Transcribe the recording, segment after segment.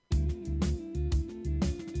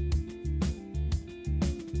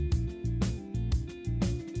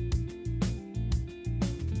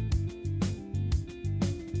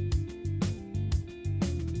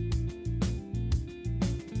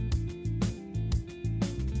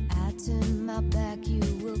turn my back, you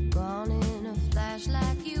were gone in a flash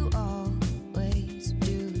like you always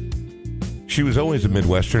do. She was always a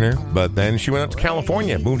Midwesterner, but then she went out to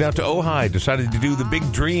California, moved out to Ojai, decided to do the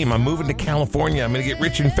big dream. I'm moving to California. I'm going to get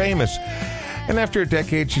rich and famous. And after a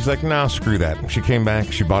decade, she's like, nah, screw that. She came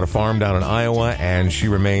back, she bought a farm down in Iowa, and she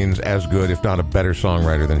remains as good, if not a better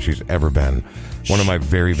songwriter than she's ever been. One of my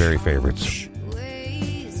very, very favorites.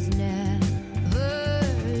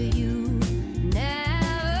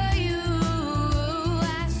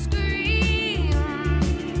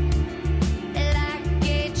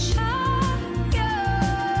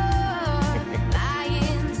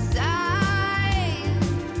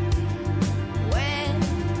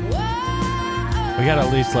 We gotta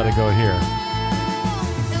at least let it go here.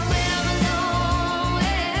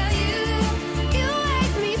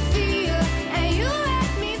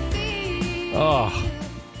 Oh,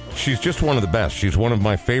 she's just one of the best. She's one of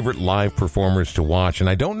my favorite live performers to watch, and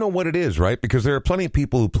I don't know what it is, right? Because there are plenty of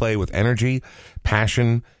people who play with energy,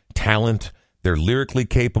 passion, talent. They're lyrically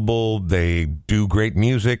capable. They do great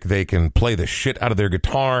music. They can play the shit out of their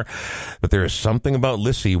guitar. But there is something about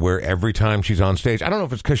Lissy where every time she's on stage, I don't know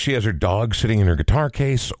if it's because she has her dog sitting in her guitar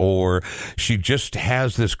case or she just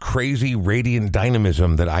has this crazy radiant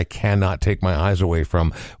dynamism that I cannot take my eyes away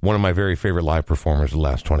from. One of my very favorite live performers of the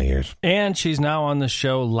last 20 years. And she's now on the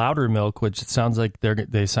show Loudermilk, which it sounds like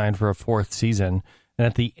they signed for a 4th season. And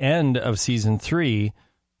at the end of season 3,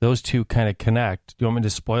 those two kind of connect. Do you want me to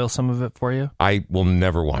spoil some of it for you? I will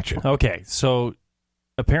never watch it. Okay, so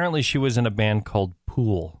apparently she was in a band called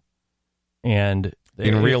Pool. And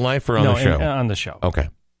in real life or on the show? On the show. Okay.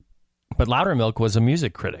 But Loudermilk was a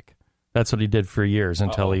music critic. That's what he did for years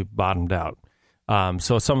until he bottomed out.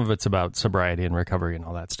 So some of it's about sobriety and recovery and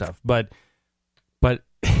all that stuff. But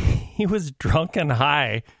he was drunk and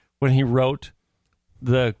high when he wrote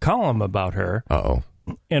the column about her. Uh-oh.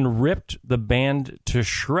 And ripped the band to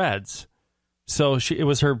shreds. So it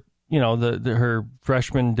was her, her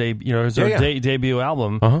freshman debut, debut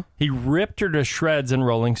album. Uh-huh. He ripped her to shreds in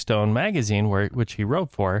Rolling Stone magazine, which he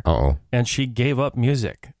wrote for. Uh-oh. And she gave up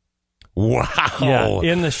music. Wow. Yeah,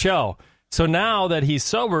 in the show. So now that he's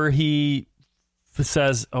sober, he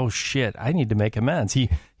says, "Oh shit, I need to make amends." He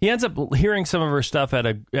ends up hearing some of her stuff at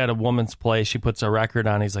a woman's place. She puts a record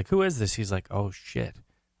on. He's like, "Who is this?" He's like, "Oh shit,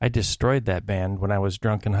 I destroyed that band when I was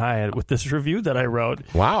drunk and high with this review that I wrote."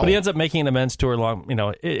 Wow. But he ends up making an amends to her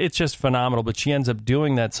it's just phenomenal. But she ends up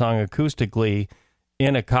doing that song acoustically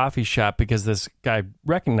in a coffee shop because this guy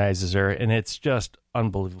recognizes her, and it's just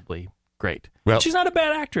unbelievably great. Well, she's not a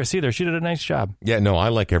bad actress either. She did a nice job. Yeah, no, I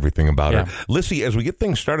like everything about her. Lissy, as we get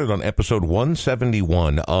things started on episode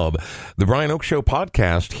 171 of the Brian Oak Show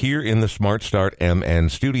podcast here in the Smart Start MN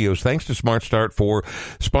studios. Thanks to Smart Start for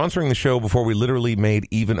sponsoring the show before we literally made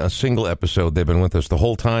even a single episode. They've been with us the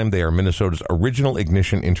whole time. They are Minnesota's original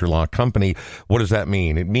ignition interlock company. What does that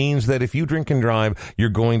mean? It means that if you drink and drive, you're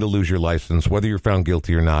going to lose your license, whether you're found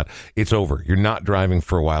guilty or not. It's over. You're not driving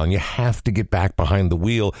for a while, and you have to get back behind the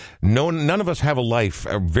wheel. None of us have a life,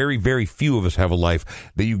 very, very few of us have a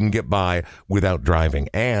life that you can get by without driving.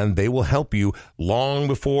 And they will help you long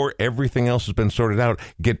before everything else has been sorted out,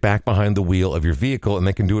 get back behind the wheel of your vehicle, and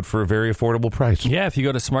they can do it for a very affordable price. Yeah, if you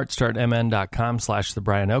go to smartstartmn.com/The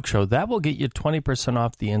Brian Oak Show, that will get you 20%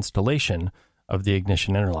 off the installation of the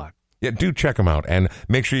ignition interlock. Yeah, do check them out and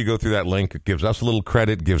make sure you go through that link. It gives us a little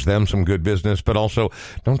credit, gives them some good business, but also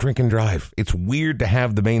don't drink and drive. It's weird to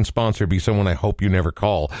have the main sponsor be someone I hope you never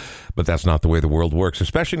call, but that's not the way the world works,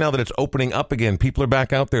 especially now that it's opening up again. People are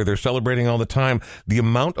back out there. They're celebrating all the time. The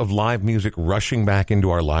amount of live music rushing back into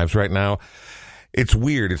our lives right now, it's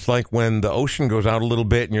weird. It's like when the ocean goes out a little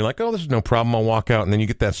bit and you're like, oh, this is no problem, I'll walk out. And then you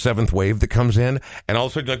get that 7th wave that comes in and all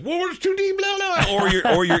of a sudden you're like, whoa, it's too deep, blah, blah.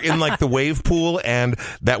 Or you're in like the wave pool and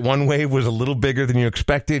that one wave was a little bigger than you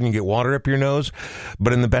expected and you get water up your nose,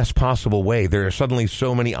 but in the best possible way. There are suddenly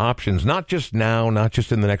so many options, not just now, not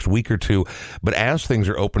just in the next week or two, but as things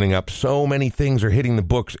are opening up, so many things are hitting the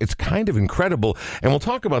books. It's kind of incredible. And we'll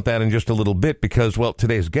talk about that in just a little bit because, well,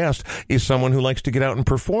 today's guest is someone who likes to get out and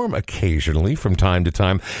perform occasionally from time to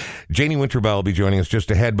time. Janie Winterbow will be joining us just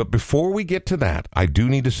ahead. But before we get to that, I do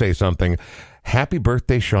need to say something. Happy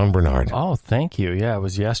birthday, Sean Bernard. Oh, thank you. Yeah, it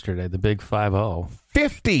was yesterday, the big 50.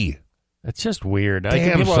 50! It's just weird.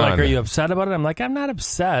 Damn, people son. are like, are you upset about it? I'm like, I'm not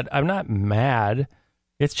upset. I'm not mad.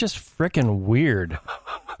 It's just freaking weird.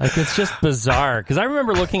 Like, it's just bizarre. Because I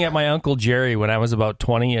remember looking at my Uncle Jerry when I was about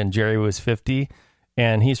 20 and Jerry was 50.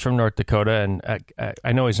 and he's from North Dakota. And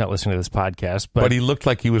I know he's not listening to this podcast, But he looked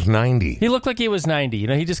like he was 90. he looked like he was 90. You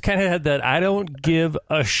know, he just kind of had that, I don't give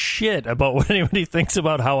a shit about what anybody thinks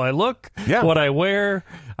about how I look, Yeah. what I wear.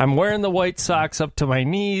 I'm wearing the white socks up to my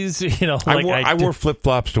knees. You know, like I wore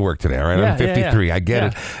flip-flops to work today, all right? Yeah, I'm 53. yeah. I get Yeah.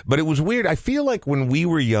 it. But it was weird. I feel like when we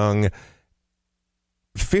were young,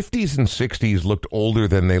 50s and 60s looked older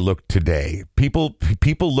than they look today. People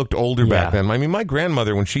looked older back Yeah. then. I mean, my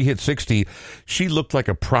grandmother, when she hit 60, she looked like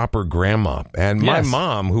a proper grandma. And my Yes.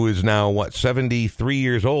 mom, who is now, 73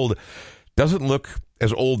 years old, doesn't look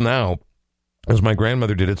as old now as my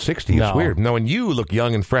grandmother did at 60. It's No. weird. No, and you look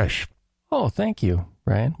young and fresh. Oh, thank you,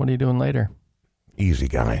 Brian. What are you doing later? Easy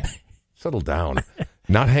guy. Settle down.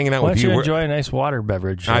 Not hanging out Why with don't you. you We're- enjoy a nice water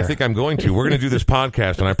beverage? I there? think I'm going to. We're going to do this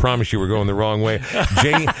podcast, and I promise you we're going the wrong way.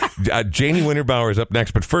 Janie Winterbauer is up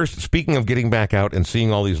next. But first, speaking of getting back out and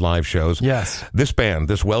seeing all these live shows, Yes. this band,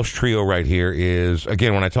 this Welsh trio right here is,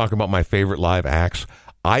 again, when I talk about my favorite live acts,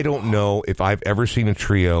 I don't know if I've ever seen a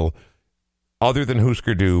trio other than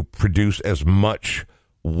Husker Du produce as much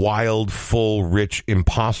wild, full, rich,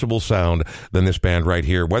 impossible sound than this band right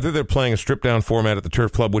here. Whether they're playing a stripped-down format at the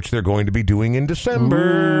Turf Club, which they're going to be doing in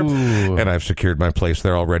December, Ooh. and I've secured my place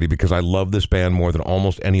there already because I love this band more than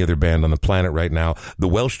almost any other band on the planet right now. The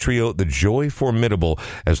Welsh trio, The Joy Formidable,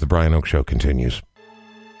 as the Brian Oak Show continues.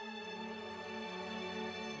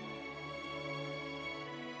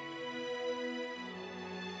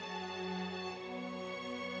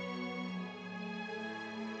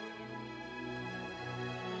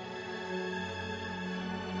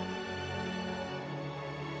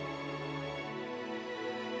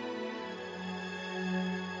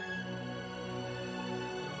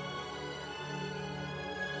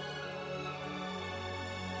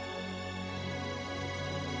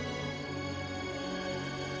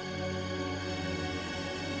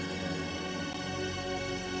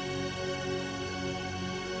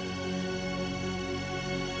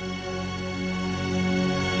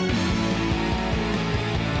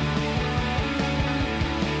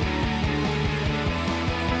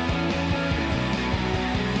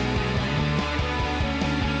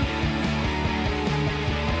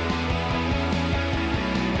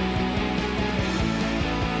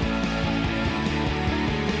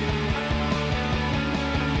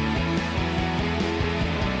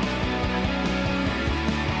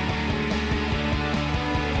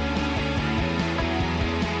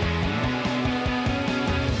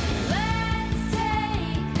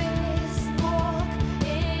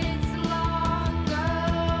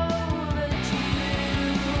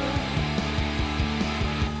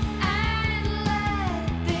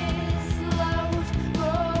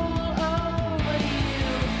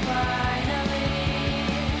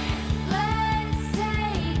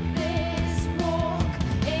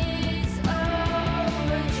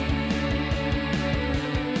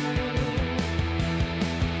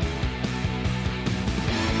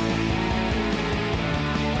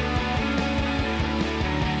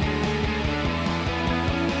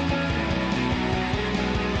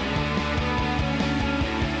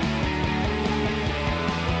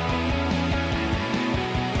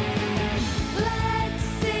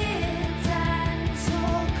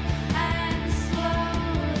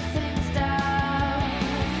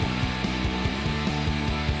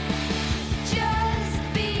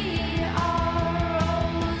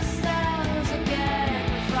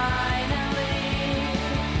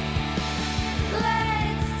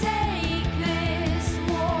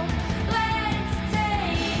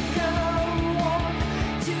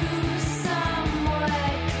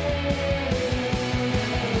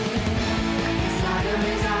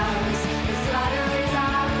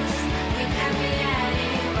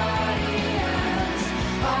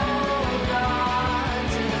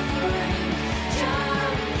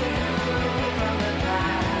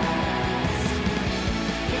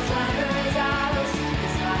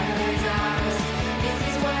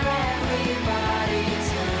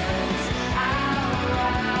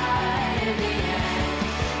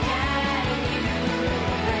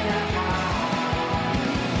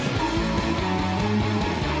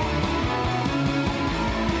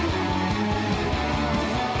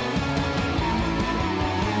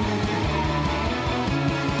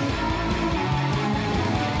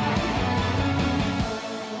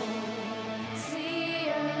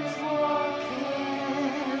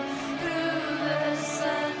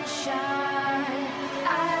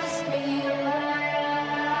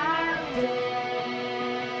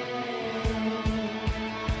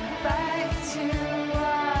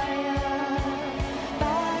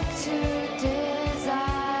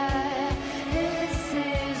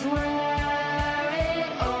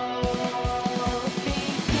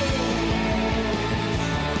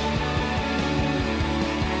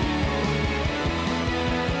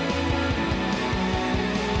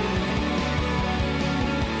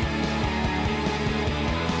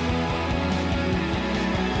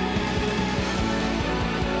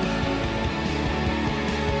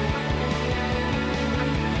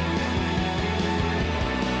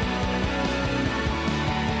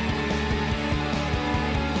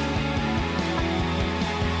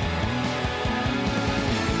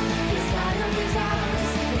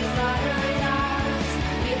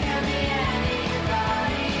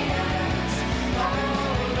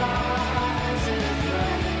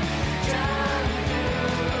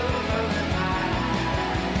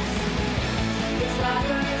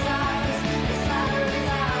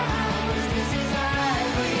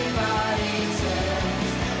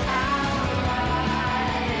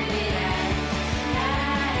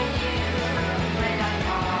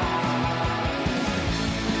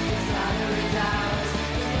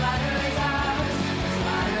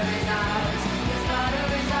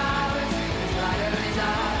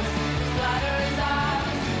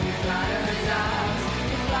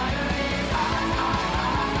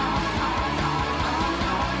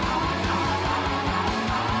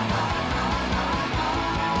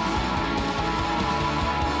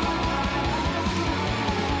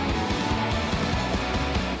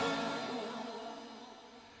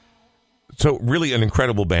 So really an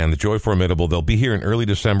incredible band, the Joy Formidable. They'll be here in early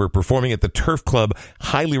December performing at the Turf Club.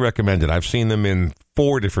 Highly recommended. I've seen them in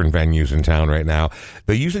 4 different venues in town right now.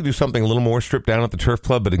 They usually do something a little more stripped down at the Turf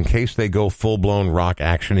Club, but in case they go full-blown rock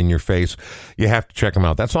action in your face, you have to check them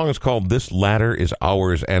out. That song is called This Ladder Is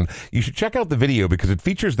Ours, and you should check out the video because it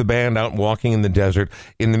features the band out walking in the desert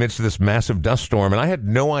in the midst of this massive dust storm, and I had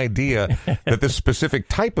no idea that this specific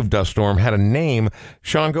type of dust storm had a name.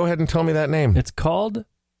 Sean, go ahead and tell me that name. It's called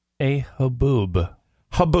a haboob.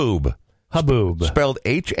 Haboob. Haboob. Spelled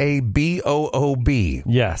Haboob.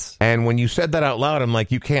 Yes. And when you said that out loud, I'm like,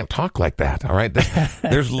 you can't talk like that. All right.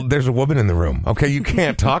 There's a woman in the room. Okay. You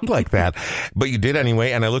can't talk like that. But you did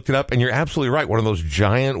anyway. And I looked it up and you're absolutely right. One of those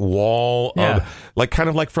giant wall of kind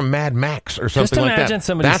of like from Mad Max or something like that. Just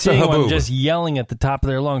imagine somebody seeing one just yelling at the top of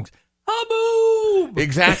their lungs. Haboob!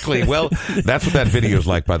 Exactly. Well, that's what that video's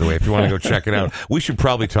like, by the way, if you want to go check it out. We should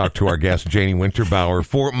probably talk to our guest, Janie Winterbauer,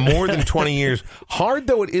 for more than 20 years. Hard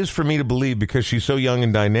though it is for me to believe because she's so young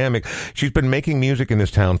and dynamic. She's been making music in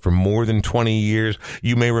this town for more than 20 years.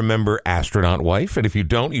 You may remember Astronaut Wife, and if you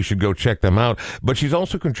don't, you should go check them out. But she's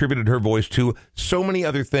also contributed her voice to so many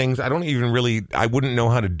other things. I wouldn't know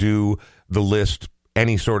how to do the list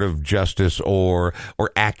any sort of justice or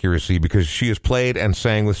accuracy because she has played and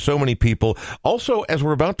sang with so many people. Also, as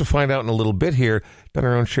we're about to find out in a little bit here, done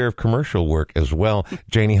her own share of commercial work as well.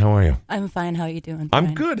 Janie, how are you? I'm fine. How are you doing?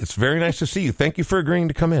 I'm good. It's very nice to see you. Thank you for agreeing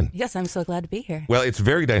to come in. Yes, I'm so glad to be here. Well, it's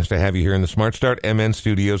very nice to have you here in the Smart Start MN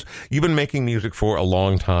studios. You've been making music for a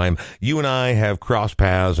long time. You and I have crossed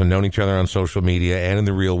paths and known each other on social media and in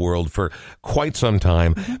the real world for quite some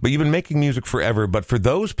time. Mm-hmm. But you've been making music forever. But for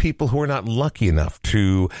those people who are not lucky enough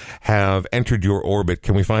to have entered your orbit,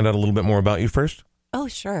 can we find out a little bit more about you first? Oh,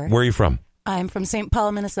 sure. Where are you from? I'm from St.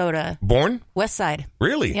 Paul, Minnesota. Born? West Side.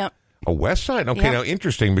 Really? Yep. A West Side? Okay, Yep. Now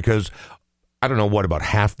interesting because I don't know what about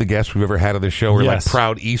half the guests we've ever had on the show are like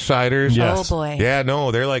proud East Siders. Yes. Oh, boy. Yeah,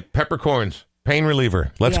 no, they're like peppercorns. Pain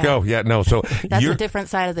reliever. Let's Yeah. go. Yeah, no. So That's a different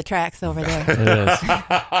side of the tracks over there. It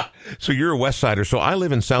is. So you're a West Sider. So I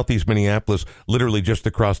live in Southeast Minneapolis, literally just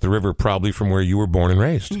across the river, probably from where you were born and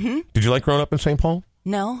raised. Mm-hmm. Did you like growing up in St. Paul?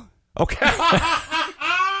 No. Okay.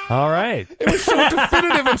 All right. It was so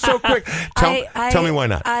definitive and so quick. Tell me why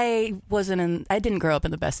not. I didn't grow up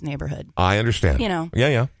in the best neighborhood. I understand. You know.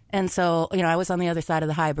 Yeah. And so, I was on the other side of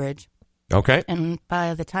the High Bridge. Okay. And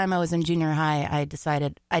by the time I was in junior high, I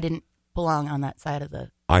decided I didn't belong on that side of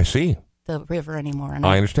I see. the river anymore. And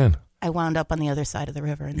I understand. I wound up on the other side of the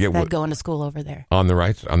river instead going to school over there. On the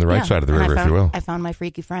right side of the river, if you will. I found my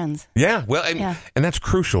freaky friends. Yeah, well, and that's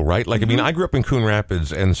crucial, right? Like, Mm-hmm. I grew up in Coon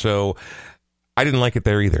Rapids, and so I didn't like it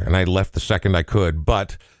there either, and I left the second I could.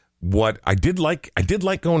 But what I did like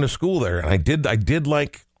going to school there, and I did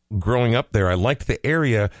like growing up there. I liked the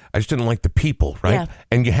area. I just didn't like the people, right? Yeah.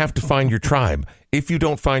 And you have to find your tribe. If you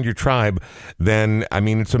don't find your tribe, then,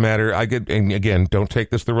 it's a matter, and again, don't take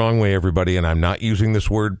this the wrong way, everybody, and I'm not using this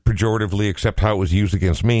word pejoratively except how it was used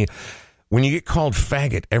against me. When you get called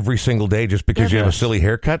faggot every single day just because you have a silly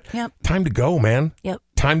haircut, time to go, man. Yep.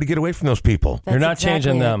 Time to get away from those people. That's You're not exactly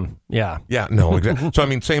changing it. them. Yeah. Yeah, no, exactly.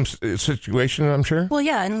 So, same situation, I'm sure? Well,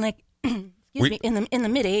 yeah, and like, excuse me, in the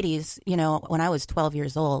mid '80s, when I was 12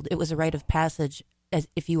 years old, it was a rite of passage as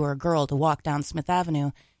if you were a girl to walk down Smith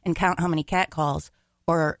Avenue and count how many catcalls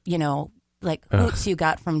or hoots you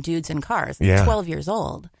got from dudes in cars. Yeah. 12 years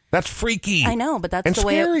old. That's freaky. I know, but that's And the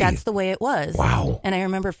scary. way. That's the way it was. Wow. And I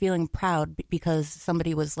remember feeling proud because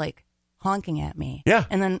somebody was like honking at me. Yeah.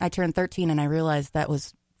 And then I turned 13 and I realized that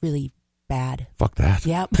was really bad. Fuck that.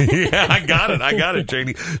 Yep. Yeah, I got it,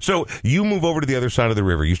 Janie. So you move over to the other side of the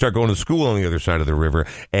river. You start going to school on the other side of the river,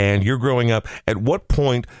 and you're growing up. At what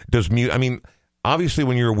point does music... Obviously,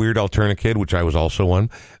 when you're a Weird Al Turner kid, which I was also one,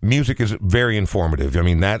 music is very informative.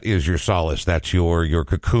 That is your solace. That's your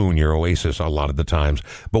cocoon, your oasis a lot of the times.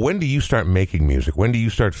 But when do you start making music? When do you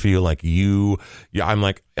start feel like I'm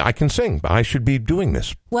like, I can sing. I should be doing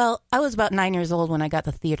this. Well, I was about 9 years old when I got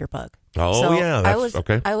the theater bug. Oh, so yeah. That's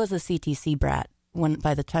okay. I was a CTC brat.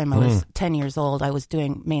 By the time I was 10 years old, I was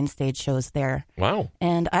doing main stage shows there. Wow.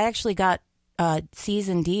 And I actually got C's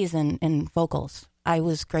and D's in vocals. I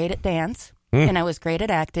was great at dance. And I was great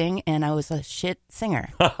at acting, and I was a shit singer.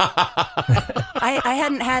 I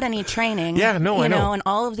hadn't had any training. Yeah, no, I know. And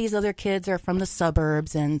all of these other kids are from the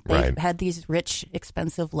suburbs, and they've had these rich,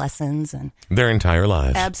 expensive lessons, and their entire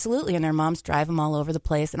lives. Absolutely, and their moms drive them all over the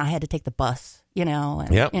place, and I had to take the bus. And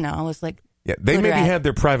I was like, yeah, they maybe had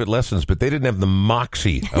their private lessons, but they didn't have the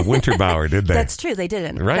moxie of Winterbauer, did they? That's true, they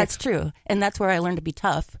didn't. Right. That's true, and that's where I learned to be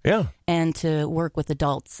tough. Yeah, and to work with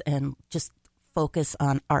adults and just focus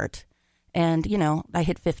on art. And, I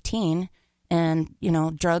hit 15 and, you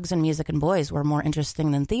know, drugs and music and boys were more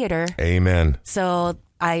interesting than theater. Amen. So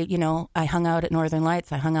I hung out at Northern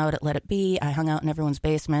Lights. I hung out at Let It Be. I hung out in everyone's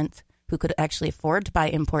basement who could actually afford to buy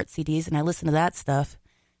import CDs, and I listened to that stuff.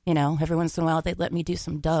 You know, every once in a while they'd let me do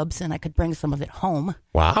some dubs, and I could bring some of it home.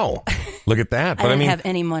 Wow. Look at that. I didn't have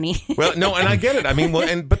any money. Well, no, and I get it. I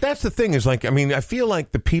mean, but that's the thing is like, I mean, I feel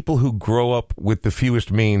like the people who grow up with the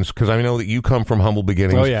fewest means, because I know that you come from humble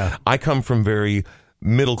beginnings. Oh, yeah. I come from very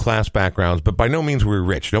middle class backgrounds, but by no means were we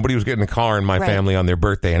rich. Nobody was getting a car in my family on their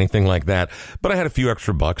birthday, anything like that. But I had a few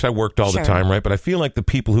extra bucks. I worked all the time, right? But I feel like the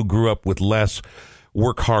people who grew up with less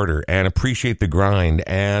work harder and appreciate the grind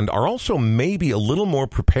and are also maybe a little more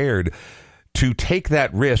prepared to take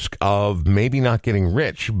that risk of maybe not getting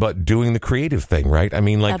rich, but doing the creative thing, right? I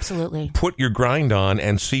mean, like, absolutely, put your grind on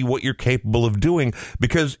and see what you're capable of doing,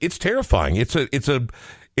 because it's terrifying. It's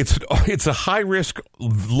a high risk,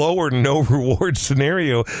 low or no reward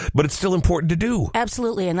scenario, but it's still important to do.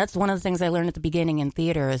 Absolutely, and that's one of the things I learned at the beginning in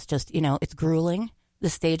theater is just, you know, it's grueling. The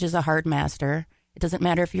stage is a hard master. It doesn't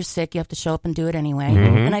matter if you're sick, you have to show up and do it anyway.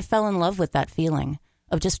 Mm-hmm. And I fell in love with that feeling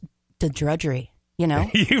of just the drudgery, you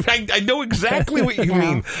know? I know exactly what you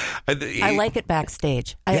mean. I like it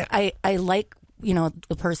backstage. Yeah. I like, you know,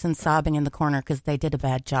 the person sobbing in the corner because they did a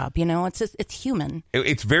bad job. You know, it's just, it's human.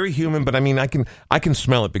 It's very human, but I mean, I can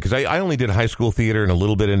smell it because I only did high school theater and a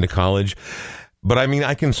little bit into college. But I mean,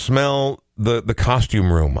 I can smell the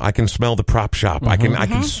costume room. I can smell the prop shop. Mm-hmm. I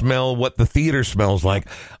can smell what the theater smells like.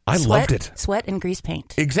 I loved it. Sweat and grease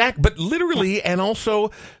paint. Exact, but literally, and also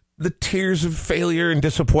the tears of failure and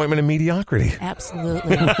disappointment and mediocrity.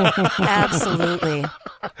 Absolutely. Absolutely.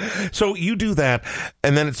 So you do that,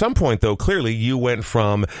 and then at some point, though, clearly you went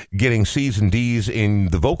from getting C's and D's in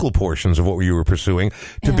the vocal portions of what you were pursuing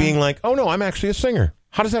to being like, oh no, I'm actually a singer.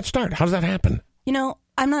 How does that start? How does that happen? You know,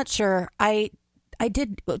 I'm not sure. I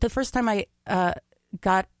did, the first time I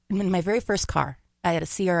got in my very first car, I had a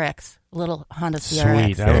CRX, a little Honda CRX.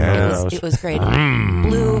 Sweet. I remember those. It was great.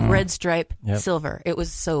 Blue, red stripe, silver. It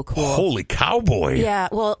was so cool. Holy cowboy. Yeah.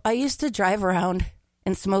 Well, I used to drive around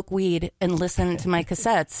and smoke weed and listen to my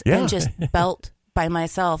cassettes and just belt by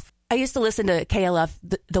myself. I used to listen to KLF,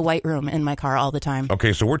 the White Room, in my car all the time.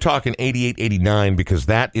 Okay, so we're talking 88, 89, because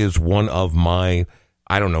that is one of my,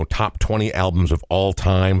 I don't know, top 20 albums of all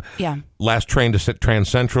time. Yeah. Last Train to Trans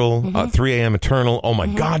Central, 3 a.m. Eternal. Oh, my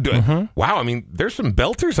God. Wow. I mean, there's some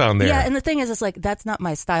belters on there. Yeah, and the thing is, it's like, that's not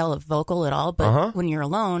my style of vocal at all. But when you're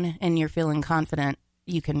alone and you're feeling confident,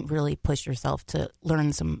 you can really push yourself to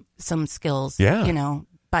learn some skills, you know,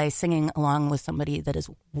 by singing along with somebody that is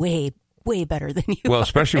way better than you. Well,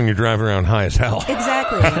 especially when you're driving around high as hell.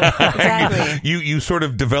 Exactly. You sort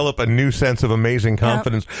of develop a new sense of amazing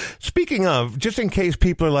confidence. Speaking of, just in case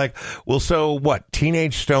people are like, well, so what?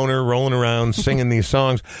 Teenage stoner rolling around singing these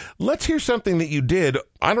songs. Let's hear something that you did,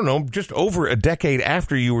 I don't know, just over a decade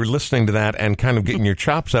after you were listening to that and kind of getting your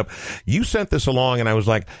chops up. You sent this along and I was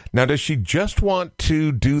like, now does she just want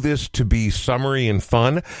to do this to be summery and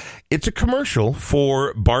fun? It's a commercial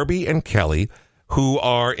for Barbie and Kelly, who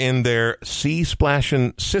are in their sea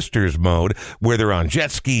splashing sisters mode, where they're on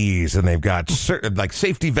jet skis and they've got like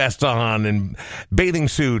safety vests on and bathing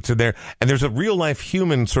suits, and there's a real life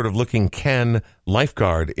human sort of looking Ken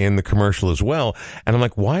lifeguard in the commercial as well. And I'm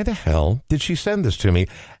like, why the hell did she send this to me?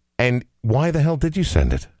 And why the hell did you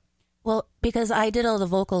send it? Well, because I did all the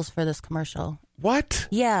vocals for this commercial. What?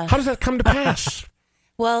 Yeah. How does that come to pass?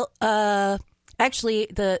 Well, actually,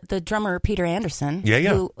 the drummer, Peter Anderson,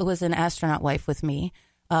 who was an astronaut wife with me,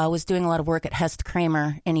 was doing a lot of work at Hest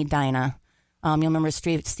Kramer in Edina. You'll remember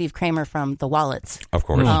Steve Kramer from The Wallets. Of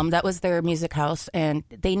course. That was their music house, and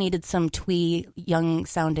they needed some twee,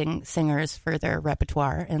 young-sounding singers for their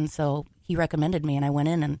repertoire. And so he recommended me, and I went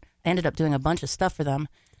in, and I ended up doing a bunch of stuff for them,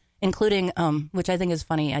 including, which I think is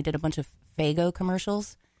funny, I did a bunch of Faygo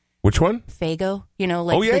commercials. Which one? Faygo, you know,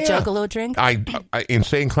 like the Juggalo drink. I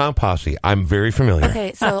Insane Clown Posse. I'm very familiar.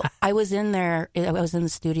 Okay, so I was in there. I was in the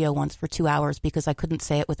studio once for 2 hours because I couldn't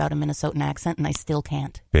say it without a Minnesotan accent, and I still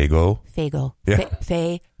can't. Faygo. Yeah.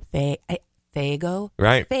 Faygo.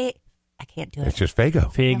 Right. I can't do it. It's just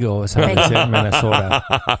Faygo. Faygo is how it's in Minnesota.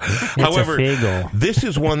 However, Faygo. This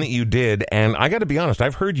is one that you did, and I got to be honest,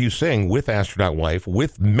 I've heard you sing with Astronaut Wife,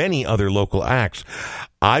 with many other local acts.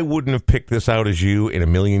 I wouldn't have picked this out as you in a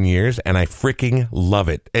million years, and I freaking love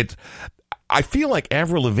it. I feel like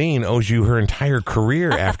Avril Lavigne owes you her entire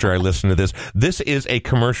career after I listen to this. This is a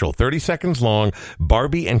commercial, 30 seconds long,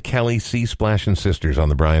 Barbie and Kelly Sea Splashing Sisters on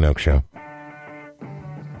The Brian Oak Show.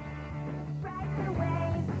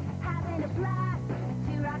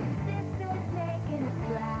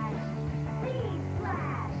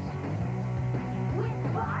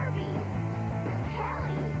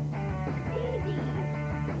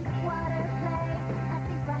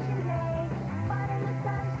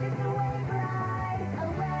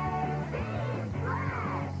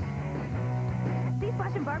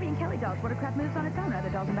 Barbie and Kelly dolls. Watercraft moves on its own. Other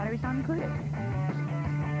dolls and batteries not included.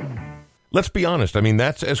 Let's be honest. I mean,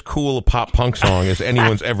 that's as cool a pop punk song as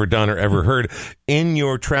anyone's ever done or ever heard. In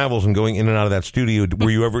your travels and going in and out of that studio,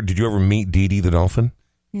 did you ever meet Dee Dee the Dolphin?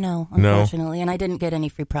 No, unfortunately. And I didn't get any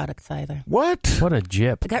free products either. What? What a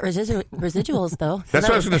jip. I got residuals, though. So That's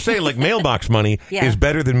what I was going to say. Like, mailbox money Yeah. is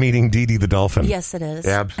better than meeting Dee Dee the Dolphin. Yes, it is.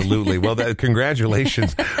 Absolutely. Well,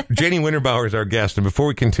 congratulations. Janie Winterbauer is our guest. And before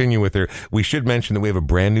we continue with her, we should mention that we have a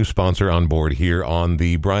brand new sponsor on board here on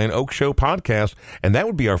the Brian Oak Show podcast. And that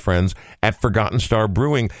would be our friends at Forgotten Star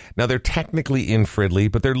Brewing. Now, they're technically in Fridley,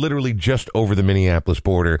 but they're literally just over the Minneapolis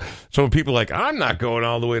border. So when people are like, I'm not going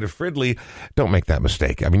all the way to Fridley, don't make that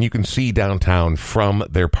mistake. I mean, you can see downtown from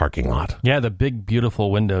their parking lot. Yeah, the big,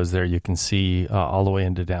 beautiful windows there you can see all the way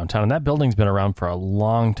into downtown. And that building's been around for a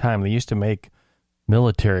long time. They used to make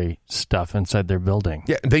military stuff inside their building.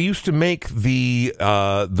 Yeah, they used to make the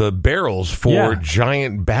barrels for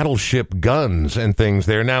giant battleship guns and things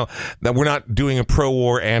there. Now, we're not doing a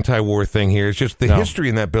pro-war, anti-war thing here. It's just the history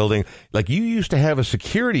in that building. Like, you used to have a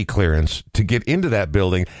security clearance to get into that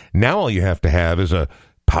building. Now all you have to have is a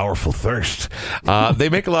powerful thirst. They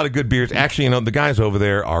make a lot of good beers. Actually, the guys over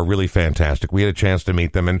there are really fantastic. We had a chance to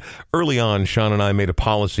meet them, and early on, Sean and I made a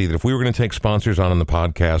policy that if we were going to take sponsors on the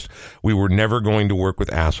podcast, we were never going to work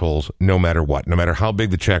with assholes, no matter what, no matter how big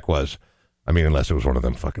the check was. I mean, unless it was one of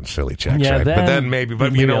them fucking silly checks, right? But then maybe,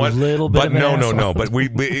 but you know what? But no. But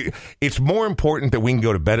it's more important that we can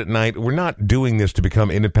go to bed at night. We're not doing this to become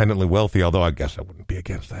independently wealthy, although I guess I wouldn't be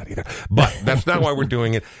against that either. But that's not why we're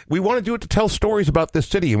doing it. We want to do it to tell stories about this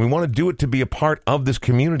city, and we want to do it to be a part of this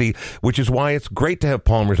community, which is why it's great to have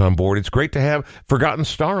Palmer's on board. It's great to have Forgotten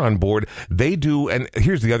Star on board. They do, and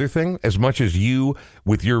here's the other thing, as much as you,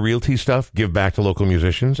 with your realty stuff, give back to local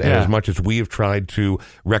musicians, and as much as we have tried to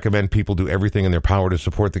recommend people do everything in their power to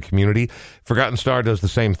support the community, Forgotten Star does the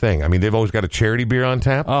same thing. I mean, they've always got a charity beer on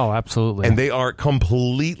tap. Oh, absolutely. And they are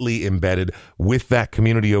completely embedded with that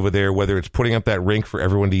community over there, whether it's putting up that rink for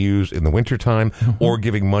everyone to use in the wintertime or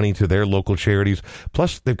giving money to their local charities.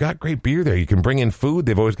 Plus, they've got great beer there. You can bring in food.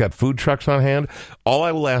 They've always got food trucks on hand. All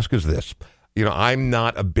I will ask is this. I'm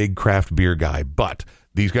not a big craft beer guy, but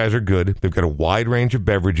these guys are good. They've got a wide range of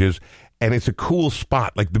beverages. And it's a cool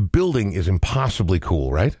spot. Like, the building is impossibly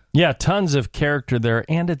cool, right? Yeah, tons of character there,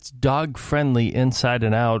 and it's dog-friendly inside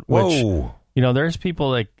and out. Whoa. Which, there's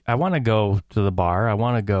people like, I want to go to the bar, I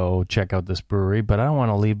want to go check out this brewery, but I don't want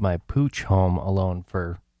to leave my pooch home alone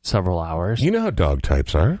for several hours. You know how dog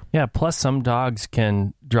types are. Yeah, plus some dogs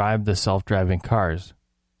can drive the self-driving cars.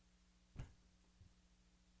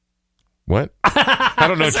 What? I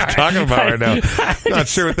don't know what you're talking about right now. Not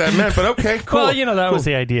sure what that meant, but okay, cool. Well, that cool. was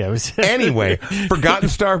the idea. Anyway, Forgotten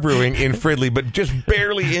Star Brewing in Fridley, but just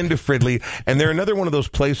barely into Fridley. And they're another one of those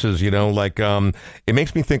places, like, it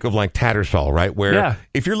makes me think of like Tattersall, right? Where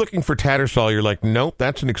if you're looking for Tattersall, you're like, nope,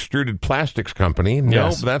 that's an extruded plastics company.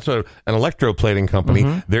 Nope, that's an electroplating company.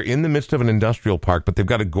 Mm-hmm. They're in the midst of an industrial park, but they've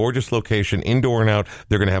got a gorgeous location, indoor and out.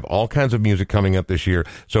 They're going to have all kinds of music coming up this year.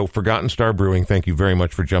 So Forgotten Star Brewing, thank you very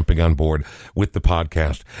much for jumping on board with the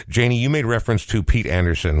podcast. Janie, you made reference to Pete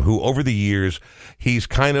Anderson, who over the years, he's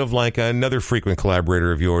kind of like another frequent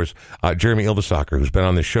collaborator of yours, Jeremy Ylvisaker, who's been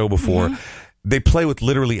on the show before. Mm-hmm. They play with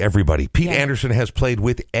literally everybody. Pete Anderson has played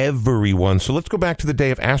with everyone. So let's go back to the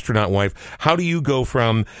day of Astronaut Wife. How do you go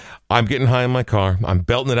from, I'm getting high in my car, I'm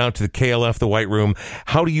belting it out to the KLF, the White Room.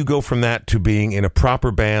 How do you go from that to being in a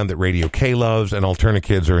proper band that Radio K loves and Alterna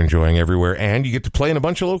Kids are enjoying everywhere, and you get to play in a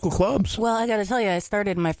bunch of local clubs? Well, I got to tell you, I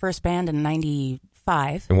started my first band in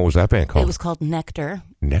 95. And what was that band called? It was called Nectar.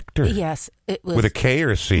 Nectar? Yes. It was with a K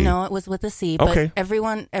or a C? No, it was with a C. Okay. But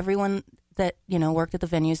everyone that, worked at the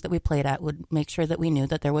venues that we played at would make sure that we knew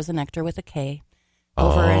that there was a Nectar with a K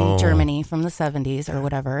over in Germany from the 70s or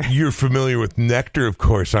whatever. You're familiar with Nectar, of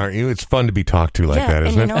course, aren't you? It's fun to be talked to like that,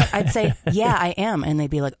 isn't it? And you know what? I'd say, yeah, I am. And they'd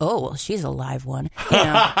be like, oh, well, she's a live one. You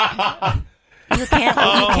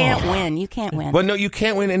can't win. You can't win. Well, no, you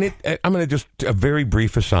can't win. And I'm going to just, a very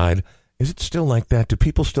brief aside. Is it still like that? Do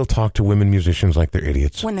people still talk to women musicians like they're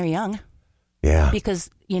idiots? When they're young. Yeah. Because,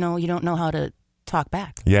 you don't know how to talk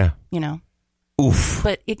back. Yeah. Oof.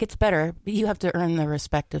 But it gets better. You have to earn the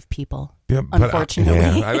respect of people. Yeah,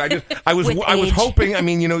 unfortunately. I was hoping. I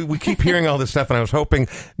mean, we keep hearing all this stuff, and I was hoping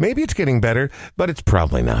maybe it's getting better, but it's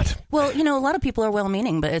probably not. Well, a lot of people are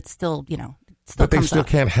well-meaning, but it's still, but they still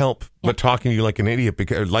can't help but talking to you like an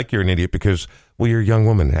idiot, like you're an idiot because, well, you're a young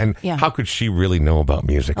woman, and how could she really know about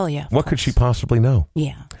music? Oh yeah. What could she possibly know?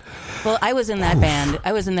 Yeah. Well, I was in that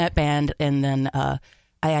band. And then I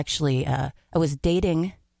actually I was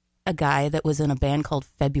dating a guy that was in a band called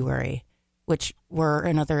February, which were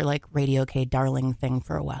another like Radio K darling thing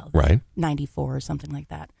for a while. Right. 94 or something like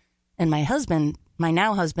that. And my husband, my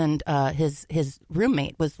now husband, his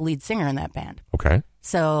roommate was the lead singer in that band. Okay.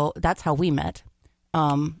 So that's how we met.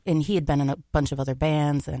 And he had been in a bunch of other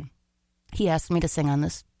bands, and he asked me to sing on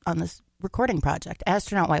this recording project.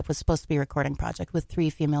 Astronaut Wife was supposed to be a recording project with 3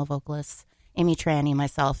 female vocalists, Amy Tranny,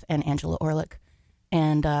 myself, and Angela Orlick.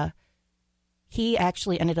 And he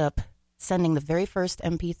actually ended up sending the very first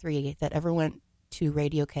MP3 that ever went to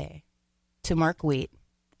Radio K to Mark Wheat,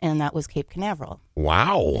 and that was Cape Canaveral.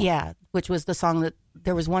 Wow. Yeah, which was the song that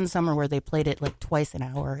there was one summer where they played it like twice an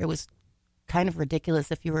hour. It was kind of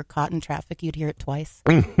ridiculous. If you were caught in traffic, you'd hear it twice.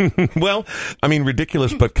 Well, I mean,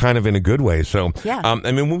 ridiculous, but kind of in a good way. So, yeah.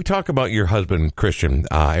 I mean, when we talk about your husband, Christian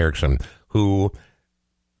Erickson, who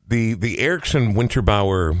the Erickson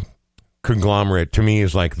Winterbauer conglomerate to me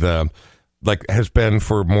is has been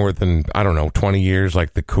for more than, 20 years,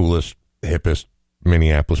 like the coolest, hippest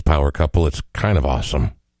Minneapolis power couple. It's kind of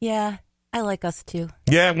awesome. Yeah. I like us too.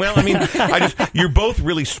 Yeah, well, I mean, you're both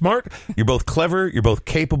really smart. You're both clever. You're both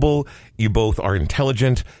capable. You both are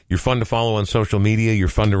intelligent. You're fun to follow on social media. You're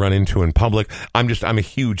fun to run into in public. I'm a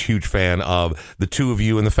huge, huge fan of the two of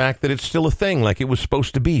you and the fact that it's still a thing like it was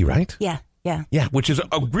supposed to be, right? Yeah. Yeah. Yeah, which is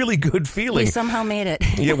a really good feeling. We somehow made it.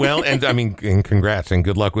 Yeah, well, and and congrats and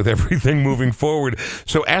good luck with everything moving forward.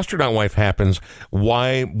 So Astronaut Wife happens.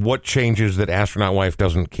 What changes that Astronaut Wife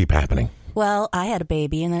doesn't keep happening? Well, I had a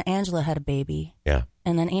baby, and then Angela had a baby. Yeah.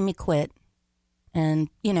 And then Amy quit. And,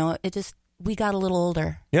 we got a little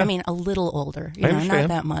older. Yeah. I mean, a little older. I understand. Not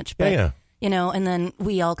that much. But, yeah. And then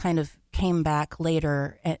we all kind of came back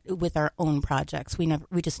later with our own projects. We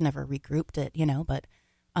just never regrouped it, but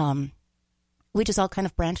we just all kind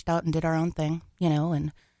of branched out and did our own thing,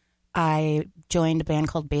 and I joined a band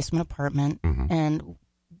called Basement Apartment. Mm-hmm. And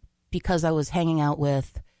because I was hanging out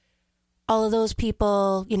with all of those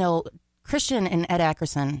people, Christian and Ed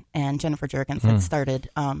Ackerson and Jennifer Jergens had started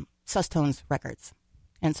Sustones Records.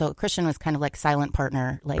 And so Christian was kind of like silent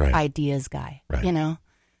partner, like right. ideas guy, right.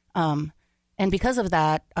 And because of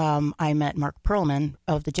that, I met Mark Perlman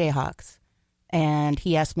of the Jayhawks, and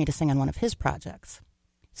he asked me to sing on one of his projects.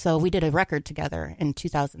 So we did a record together in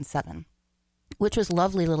 2007, which was a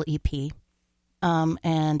lovely little EP.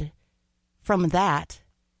 And from that,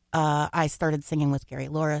 I started singing with Gary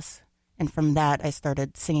Loris. And from that, I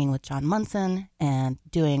started singing with John Munson and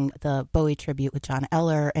doing the Bowie tribute with John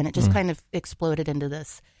Eller. And it just kind of exploded into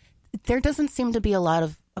this. There doesn't seem to be a lot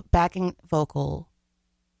of backing vocal.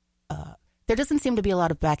 There doesn't seem to be a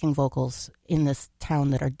lot of backing vocals in this town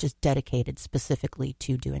that are just dedicated specifically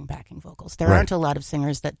to doing backing vocals. There right. aren't a lot of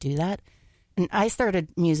singers that do that. And I started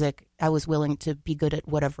music. I was willing to be good at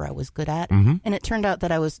whatever I was good at. Mm-hmm. And it turned out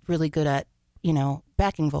that I was really good at,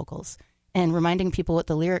 backing vocals and reminding people what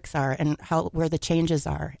the lyrics are and where the changes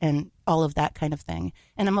are and all of that kind of thing.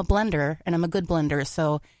 And I'm a blender, and I'm a good blender.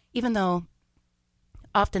 So even though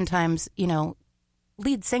oftentimes,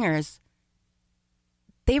 lead singers,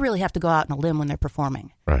 they really have to go out on a limb when they're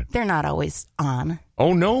performing. Right. They're not always on.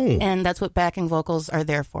 Oh, no. And that's what backing vocals are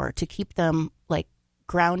there for, to keep them like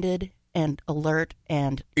grounded and alert.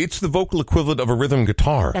 And it's the vocal equivalent of a rhythm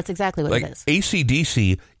guitar. That's exactly what it is.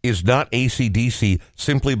 AC/DC is not AC/DC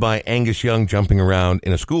simply by Angus Young jumping around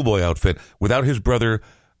in a schoolboy outfit without his brother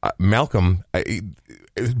Malcolm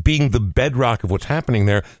being the bedrock of what's happening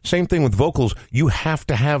there. Same thing with vocals. You have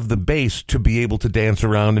to have the bass to be able to dance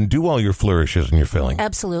around and do all your flourishes and your filling.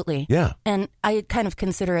 Absolutely. Yeah. And I kind of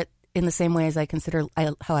consider it in the same way as I consider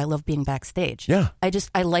how I love being backstage. Yeah.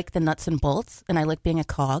 I like the nuts and bolts, and I like being a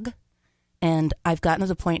cog. And I've gotten to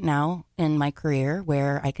the point now in my career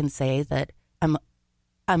where I can say that I'm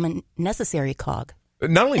a necessary cog.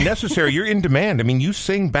 Not only necessary, you're in demand. I mean, you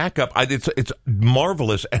sing backup. It's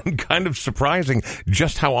marvelous and kind of surprising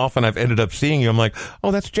just how often I've ended up seeing you. I'm like, oh,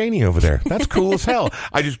 that's Janie over there. That's cool as hell.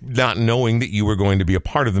 I just not knowing that you were going to be a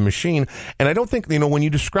part of the machine. And I don't think, when you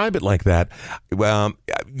describe it like that,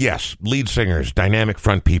 yes, lead singers, dynamic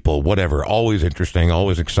front people, whatever, always interesting,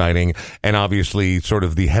 always exciting, and obviously sort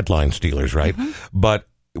of the headline stealers, right? Mm-hmm. But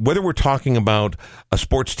whether we're talking about a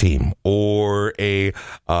sports team or a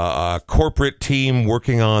corporate team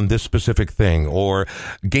working on this specific thing or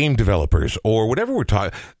game developers or whatever we're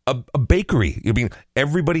talking, a bakery, I mean,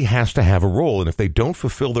 everybody has to have a role. And if they don't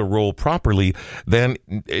fulfill their role properly, then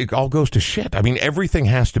it all goes to shit. I mean, everything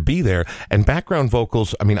has to be there. And background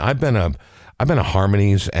vocals, I mean, I've been a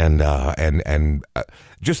harmonies and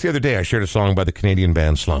just the other day I shared a song by the Canadian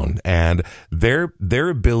band Sloan, and their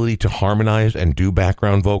ability to harmonize and do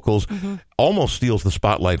background vocals almost steals the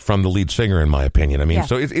spotlight from the lead singer, in my opinion. I mean, Yeah.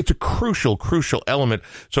 so it's a crucial element.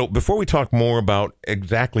 So before we talk more about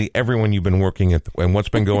exactly everyone you've been working at and what's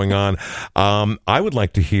been going on, I would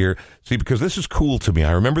like to hear, because this is cool to me.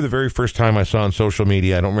 I remember the very first time I saw on social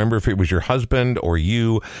media, I don't remember if it was your husband or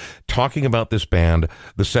you, talking about this band,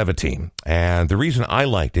 the Seventeen. And the reason I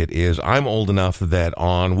liked it is I'm old enough that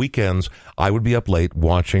on weekends I would be up late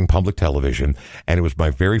watching public television, and it was my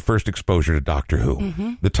very first exposure to Doctor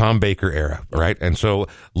Who, the Tom Baker era, right? And so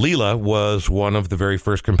Leela was one of the very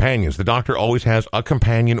first companions. The Doctor always has a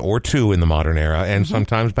companion or two in the modern era, and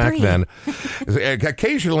sometimes back 3. then,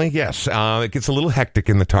 occasionally, yes, it gets a little hectic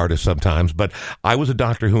in the TARDIS sometimes, but I was a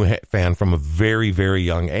Doctor Who fan from a very, very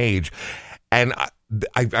young age, and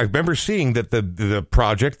I remember seeing that the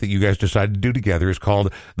project that you guys decided to do together is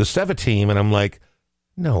called the Seventeen, and I'm like,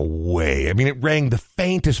 no way. I mean, it rang the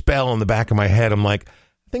faintest bell in the back of my head. I'm like,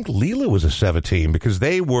 I think Leela was a 17, because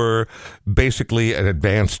they were basically an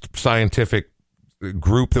advanced scientific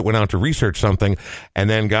group that went out to research something and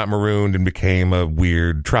then got marooned and became a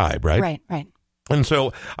weird tribe, right? Right. And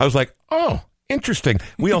so I was like, oh, interesting.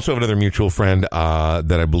 We also have another mutual friend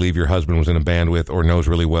that I believe your husband was in a band with or knows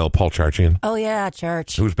really well, Paul Charchian. Oh, yeah,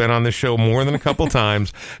 Church. Who's been on this show more than a couple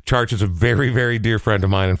times. Charch is a very, very dear friend of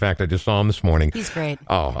mine. In fact, I just saw him this morning. He's great.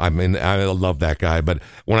 Oh, I love that guy. But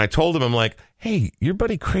when I told him, I'm like, hey, your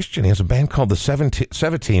buddy Christian, he has a band called the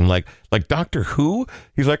Seventeen, like Doctor Who?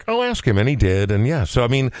 He's like, oh, ask him. And he did. And yeah, so I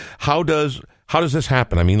mean, how does this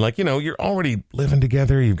happen? I mean, like, you're already living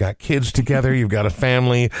together. You've got kids together. You've got a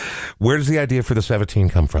family. Where does the idea for the 17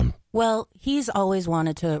 come from? Well, he's always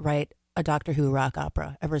wanted to write a Doctor Who rock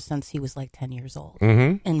opera ever since he was like 10 years old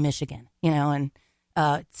in Michigan, and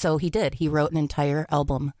so he did. He wrote an entire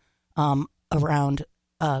album around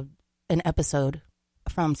an episode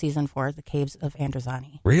from season 4, The Caves of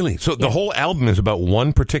Androzani. Really? So the whole album is about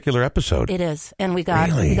one particular episode? It is. And we got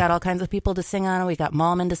all kinds of people to sing on it. We got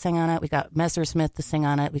Malman to sing on it. We got Messersmith to sing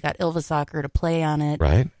on it. We got Ylva Soccer to play on it.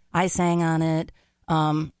 Right. I sang on it.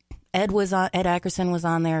 Ed Ackerson was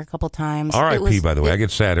on there a couple times. R.I.P., by the way. I get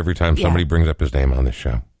sad every time somebody brings up his name on this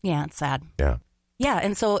show. Yeah, it's sad. Yeah. Yeah,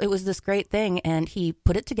 and so it was this great thing, and he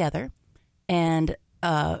put it together, and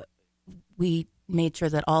we made sure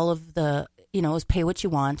that all of the, it was pay what you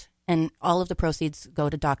want, and all of the proceeds go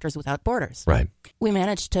to Doctors Without Borders. Right. We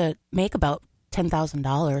managed to make about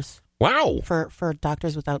 $10,000. Wow. For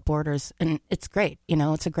Doctors Without Borders, and it's great.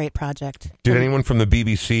 It's a great project. Did anyone from the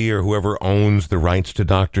BBC or whoever owns the rights to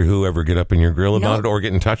Doctor Who ever get up in your grill about it or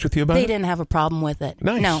get in touch with you about it? They didn't have a problem with it.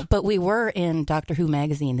 Nice. No, but we were in Doctor Who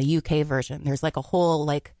magazine, the UK version. There's like a whole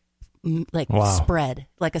Wow. spread,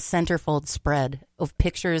 like a centerfold spread of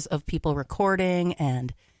pictures of people recording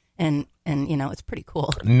and it's pretty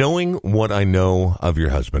cool. Knowing what I know of your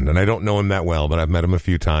husband, and I don't know him that well, but I've met him a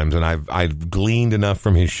few times, and I've gleaned enough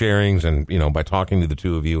from his sharings and, by talking to the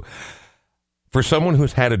two of you. For someone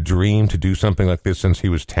who's had a dream to do something like this since he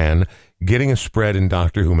was 10, getting a spread in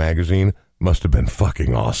Doctor Who magazine must have been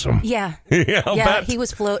fucking awesome. Yeah. I'll bet. He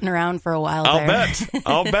was floating around for a while I'll there.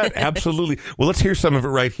 I'll bet. Absolutely. Well, let's hear some of it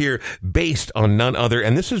right here, based on none other.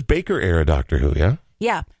 And this is Baker era Doctor Who, yeah?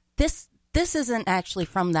 Yeah. This isn't actually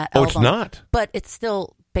from that album. Oh, it's not? But it's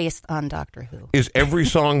still based on Doctor Who. Is every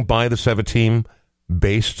song by the Seventeen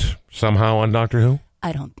based somehow on Doctor Who?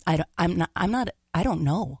 I don't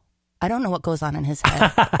know. I don't know what goes on in his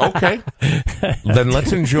head. Okay. Then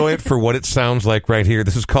let's enjoy it for what it sounds like right here.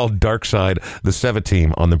 This is called Dark Side, the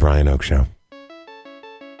 17 on The Brian Oak Show.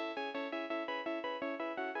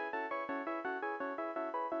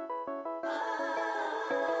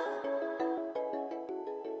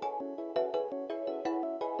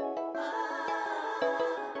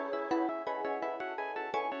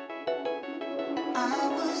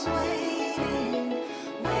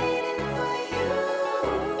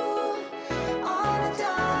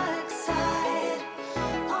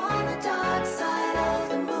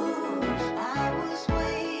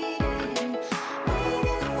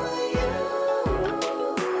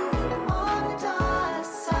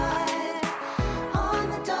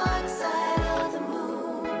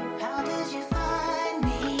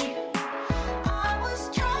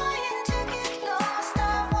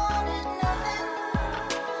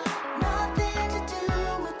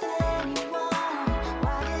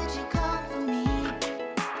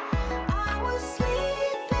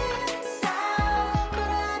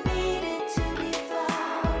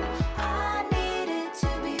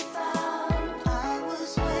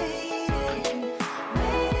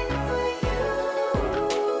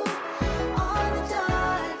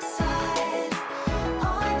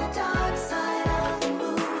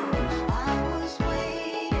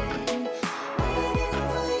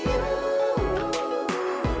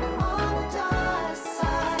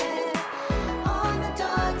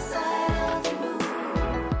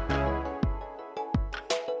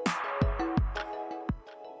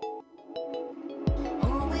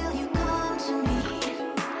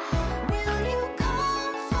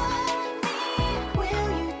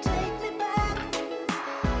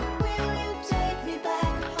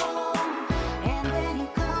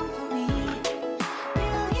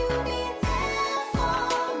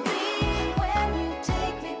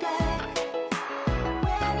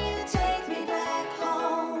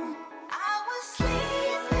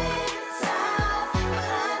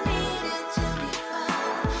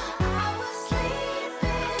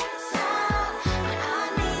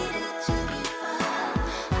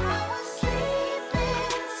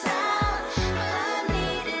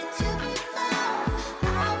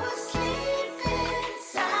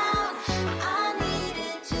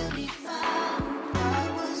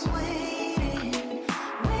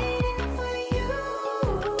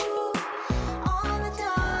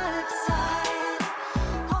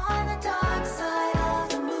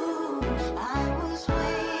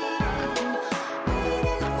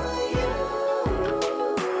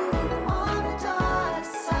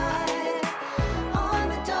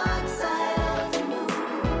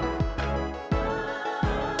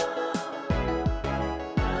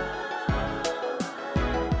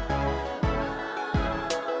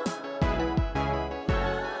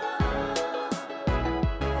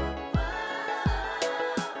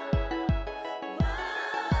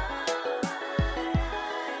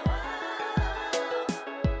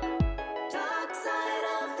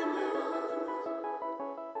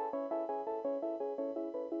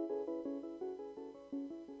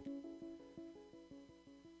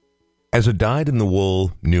 As a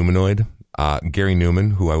dyed-in-the-wool Newmanoid, Gary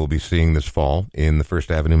Newman, who I will be seeing this fall in the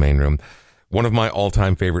First Avenue Main Room, one of my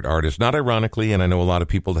all-time favorite artists, not ironically, and I know a lot of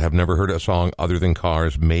people that have never heard a song other than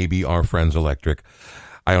Cars, maybe Our Friends Electric.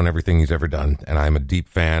 I own everything he's ever done, and I'm a deep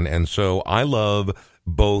fan. And so I love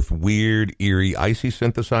both weird, eerie, icy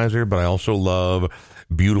synthesizer, but I also love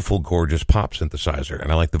beautiful, gorgeous pop synthesizer.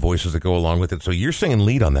 And I like the voices that go along with it. So you're singing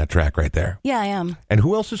lead on that track right there. Yeah, I am. And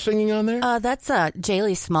who else is singing on there? That's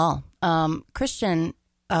Jaylee Small. Christian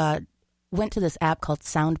went to this app called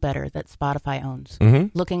Sound Better that Spotify owns,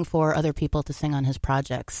 looking for other people to sing on his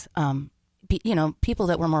projects. People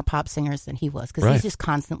that were more pop singers than he was, because he's just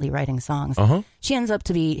constantly writing songs. She ends up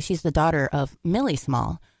she's the daughter of Millie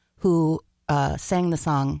Small, who sang the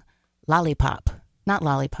song Lollipop. Not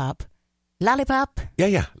Lollipop. Lollipop.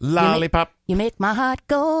 Yeah. Lollipop. You make my heart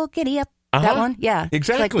go giddy up. That one? Yeah.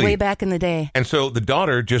 Exactly. It's like way back in the day. And so the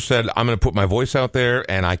daughter just said, I'm going to put my voice out there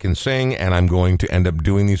and I can sing and I'm going to end up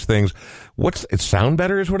doing these things. It's Sound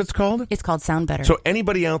Better is what it's called? It's called Sound Better. So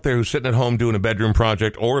anybody out there who's sitting at home doing a bedroom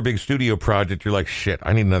project or a big studio project, you're like, shit,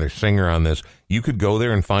 I need another singer on this. You could go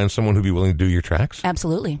there and find someone who'd be willing to do your tracks?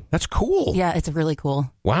 Absolutely. That's cool. Yeah, it's really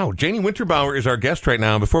cool. Wow. Janie Winterbauer is our guest right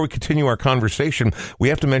now. Before we continue our conversation, we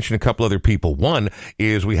have to mention a couple other people. One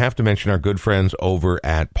is we have to mention our good friends over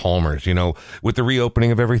at Palmer's. You know, with the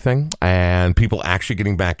reopening of everything and people actually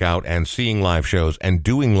getting back out and seeing live shows and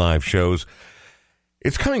doing live shows,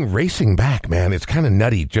 it's coming racing back, man. It's kind of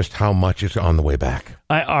nutty just how much is on the way back.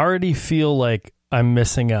 I already feel like I'm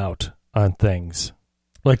missing out on things.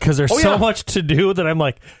 Like, because there's so much to do that I'm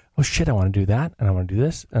like, oh shit, I want to do that, and I want to do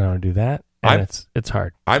this, and I want to do that. And it's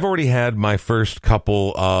hard. I've already had my first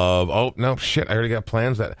couple of, I already got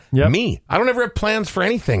plans that, me, I don't ever have plans for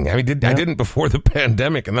anything. I mean, I didn't before the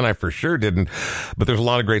pandemic, and then I for sure didn't. But there's a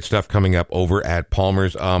lot of great stuff coming up over at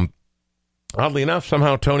Palmer's. Oddly enough,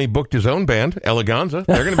 somehow Tony booked his own band, Eleganza.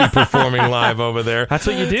 They're going to be performing live over there. That's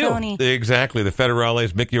what you do. Tony. Exactly. The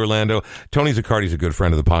Federales, Mickey Orlando. Tony Zaccardi's a good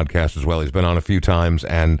friend of the podcast as well. He's been on a few times,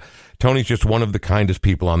 and Tony's just one of the kindest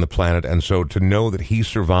people on the planet. And so to know that he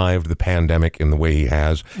survived the pandemic in the way he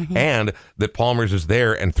has, and that Palmer's is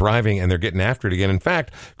there and thriving and they're getting after it again. In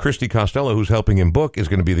fact, Christy Costello, who's helping him book, is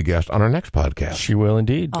going to be the guest on our next podcast. She will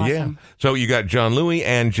indeed. Awesome. Yeah. So you got John Louie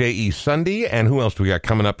and J.E. Sunday. And who else do we got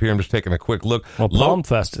coming up here? I'm just taking a quick look. Well, Palm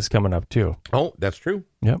Fest is coming up too. Oh, that's true.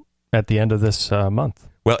 Yep. At the end of this month.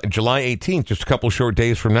 Well, July 18th, just a couple short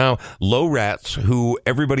days from now, Low Rats, who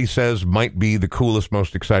everybody says might be the coolest,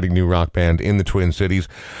 most exciting new rock band in the Twin Cities.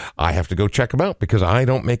 I have to go check them out because I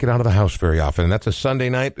don't make it out of the house very often. And that's a Sunday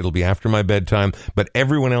night. It'll be after my bedtime. But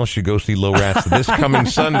everyone else should go see Low Rats this coming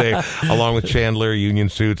Sunday, along with Chandler, Union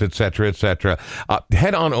Suits, et cetera, et cetera.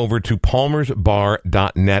 Head on over to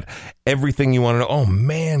palmersbar.net. Everything you want to know. Oh,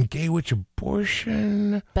 man, Gay Witch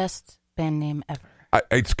Abortion. Best band name ever.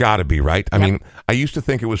 It's got to be, right? I mean, I used to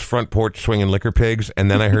think it was Front Porch Swinging Liquor Pigs, and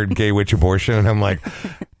then I heard Gay Witch Abortion, and I'm like,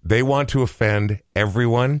 they want to offend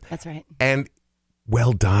everyone. That's right. And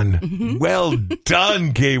well done. Well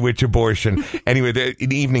done, Gay Witch Abortion. Anyway,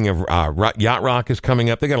 the evening of Yacht Rock is coming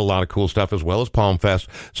up. They got a lot of cool stuff as well as Palm Fest.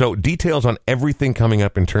 So details on everything coming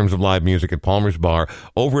up in terms of live music at Palmer's Bar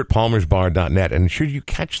over at palmersbar.net. And should you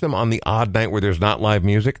catch them on the odd night where there's not live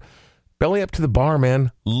music, belly up to the bar,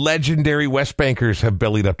 man. Legendary West Bankers have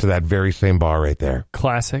bellied up to that very same bar right there.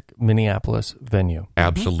 Classic Minneapolis venue.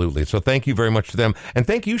 Absolutely. So thank you very much to them. And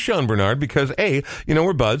thank you, Sean Bernard, because,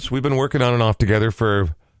 we're buds. We've been working on and off together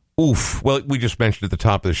for, well, we just mentioned at the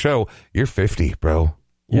top of the show, you're 50, bro.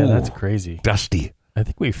 Yeah, that's crazy. Dusty. I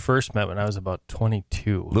think we first met when I was about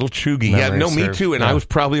 22. Little chuggy. Yeah, no, me too. And I was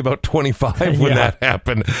probably about 25 when that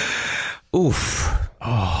happened. Oof.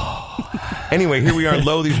 Oh. Anyway, here we are,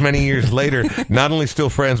 low these many years later, not only still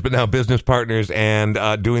friends, but now business partners and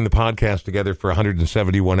doing the podcast together for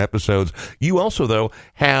 171 episodes. You also, though,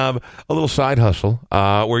 have a little side hustle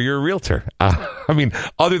where you're a realtor. I mean,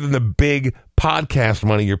 other than the big podcast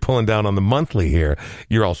money you're pulling down on the monthly here,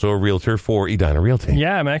 you're also a realtor for Edina Realty.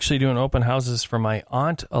 Yeah, I'm actually doing open houses for my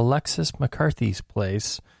aunt Alexis McCarthy's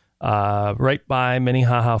place. Right by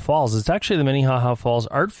Minnehaha Falls. It's actually the Minnehaha Falls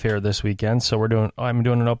Art Fair this weekend, so I'm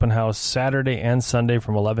doing an open house Saturday and Sunday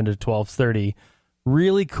from 11 to 12:30.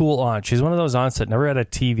 Really cool aunt. She's one of those aunts that never had a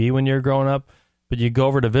TV when you were growing up, but you go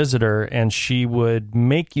over to visit her and she would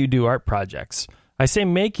make you do art projects. I say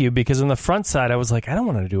make you because on the front side, I was like, I don't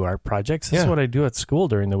want to do art projects. This is what I do at school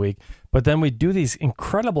during the week. But then we do these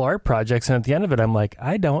incredible art projects. And at the end of it, I'm like,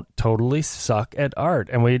 I don't totally suck at art.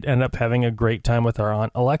 And we end up having a great time with our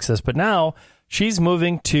Aunt Alexis. But now she's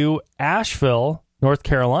moving to Asheville, North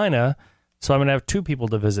Carolina, So I'm going to have 2 people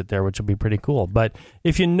to visit there, which will be pretty cool. But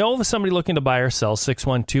if you know of somebody looking to buy or sell,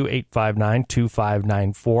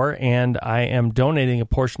 612-859-2594. And I am donating a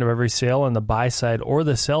portion of every sale on the buy side or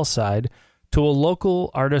the sell side to a local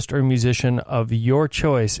artist or musician of your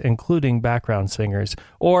choice, including background singers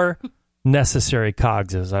or necessary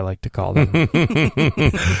cogs, as I like to call them.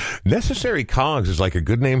 Necessary cogs is like a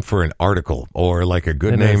good name for an article or like a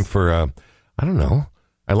good name for I don't know.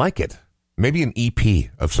 I like it. Maybe an EP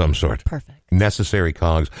of some sort. Perfect. Necessary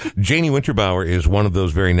cogs. Janie Winterbauer is one of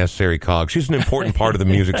those very necessary cogs. She's an important part of the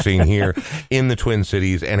music scene here in the Twin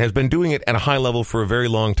Cities and has been doing it at a high level for a very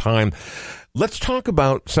long time. Let's talk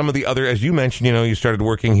about some of the other, as you mentioned, you started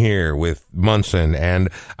working here with Munson. And,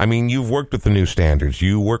 I mean, you've worked with the New Standards.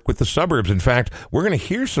 You work with the Suburbs. In fact, we're going to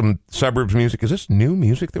hear some Suburbs music. Is this new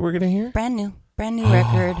music that we're going to hear? Brand new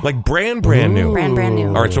record. Like brand new. Brand new.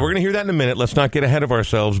 All right, so we're going to hear that in a minute. Let's not get ahead of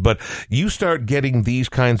ourselves, but you start getting these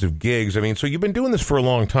kinds of gigs. I mean, so you've been doing this for a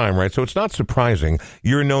long time, right? So it's not surprising.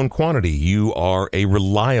 You're a known quantity. You are a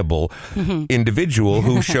reliable individual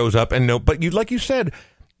who shows up and but like you said,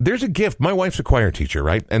 there's a gift. My wife's a choir teacher,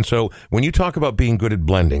 right? And so when you talk about being good at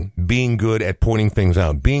blending, being good at pointing things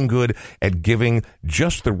out, being good at giving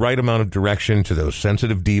just the right amount of direction to those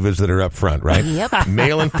sensitive divas that are up front, right? Yep.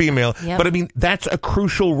 Male and female. Yep. But I mean, that's a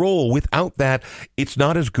crucial role. Without that, it's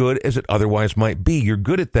not as good as it otherwise might be. You're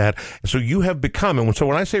good at that. So you have become, and so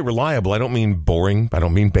when I say reliable, I don't mean boring. I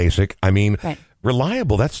don't mean basic. I mean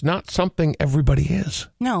reliable. That's not something everybody is.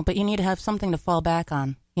 No, but you need to have something to fall back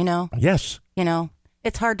on, Yes.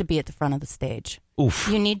 It's hard to be at the front of the stage. Oof.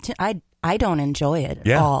 You need to. I don't enjoy it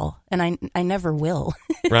at all, and I never will.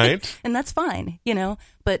 Right. And that's fine,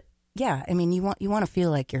 But yeah, I mean, you want to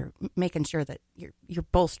feel like you're making sure that you're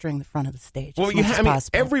bolstering the front of the stage. Well, as much as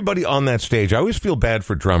possible. everybody on that stage. I always feel bad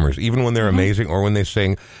for drummers, even when they're amazing or when they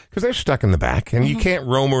sing, because they're stuck in the back and you can't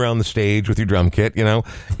roam around the stage with your drum kit.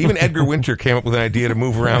 Even Edgar Winter came up with an idea to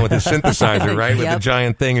move around with his synthesizer, right, with the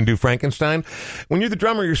giant thing and do Frankenstein. When you're the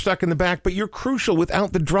drummer, you're stuck in the back, but you're crucial.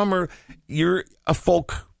 Without the drummer, you're a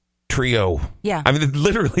folk trio. Yeah, I mean,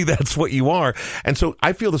 literally, that's what you are. And so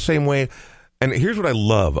I feel the same way. And here's what I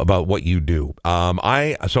love about what you do. I'm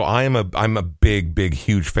a big,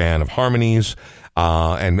 huge fan of harmonies,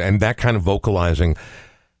 and that kind of vocalizing.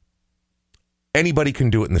 Anybody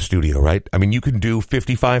can do it in the studio, right? I mean, you can do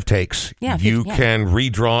 55 takes. Yeah, you can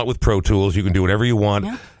redraw it with Pro Tools. You can do whatever you want.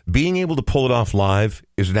 Yeah. Being able to pull it off live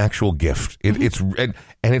is an actual gift. It's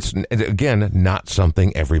again not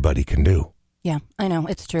something everybody can do. Yeah, I know,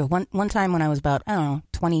 it's true. One time when I was about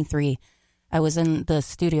 23, I was in the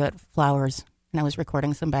studio at Flowers. And I was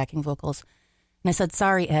recording some backing vocals. And I said,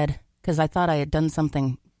 sorry, Ed, because I thought I had done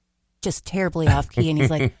something just terribly off key. And he's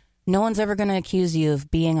like, no one's ever going to accuse you of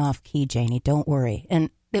being off key, Janie. Don't worry. And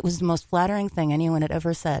it was the most flattering thing anyone had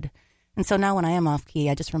ever said. And so now when I am off key,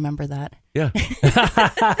 I just remember that. Yeah.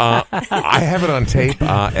 I have it on tape.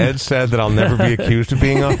 Ed said that I'll never be accused of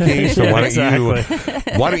being off key. So why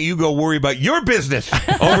don't you go worry about your business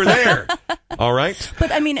over there? All right.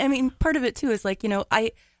 But I mean, part of it too is like,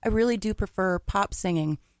 I really do prefer pop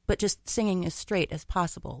singing, but just singing as straight as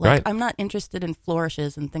possible. Like I'm not interested in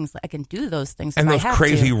flourishes and things. I can do those things and if those I have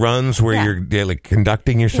crazy to. runs where you're like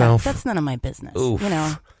conducting yourself. Yeah, that's none of my business. Oof.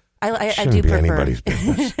 I be do prefer anybody's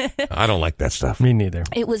business. I don't like that stuff. Me neither.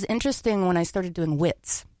 It was interesting when I started doing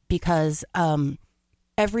Wits because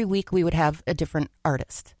every week we would have a different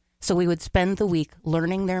artist. So we would spend the week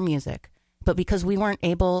learning their music. But because we weren't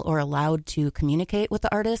able or allowed to communicate with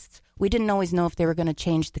the artists, we didn't always know if they were going to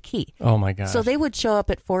change the key. Oh, my gosh. So they would show up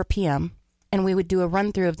at 4 p.m., and we would do a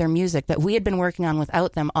run-through of their music that we had been working on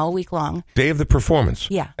without them all week long. Day of the performance?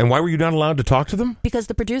 Yeah. And why were you not allowed to talk to them? Because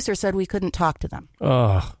the producer said we couldn't talk to them.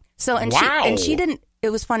 Ugh. So, she didn't,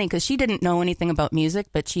 it was funny because she didn't know anything about music,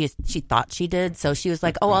 but she thought she did. So she was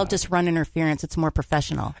like, I'll just run interference. It's more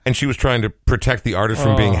professional. And she was trying to protect the artist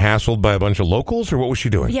from being hassled by a bunch of locals, or what was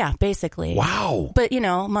she doing? Yeah, basically. Wow. But,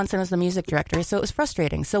 Munson was the music director, so it was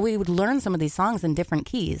frustrating. So we would learn some of these songs in different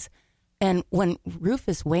keys. And when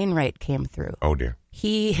Rufus Wainwright came through. Oh, dear.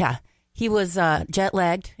 He was jet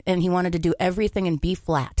lagged, and he wanted to do everything in B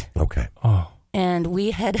flat. Okay. Oh. And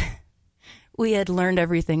we had learned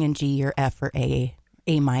everything in G or F or A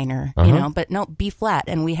minor, but no, B flat.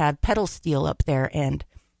 And we had pedal steel up there and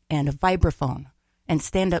a vibraphone and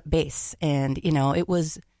stand up bass. And, it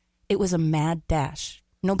was a mad dash.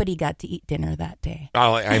 Nobody got to eat dinner that day.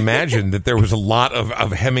 I imagine that there was a lot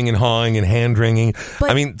of hemming and hawing and hand wringing.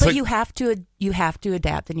 But you have to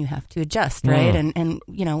adapt and you have to adjust, right? And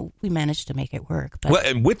we managed to make it work. But. Well,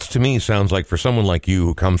 and Wits to me sounds like for someone like you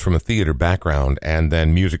who comes from a theater background and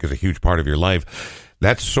then music is a huge part of your life,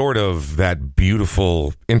 That's sort of that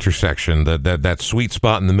beautiful intersection, that sweet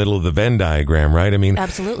spot in the middle of the Venn diagram, right? I mean,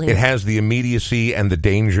 Absolutely. It has the immediacy and the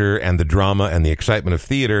danger and the drama and the excitement of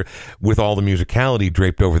theater with all the musicality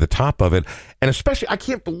draped over the top of it. And especially, I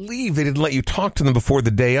can't believe they didn't let you talk to them before the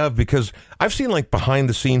day of, because I've seen like behind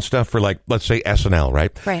the scenes stuff for like, let's say SNL,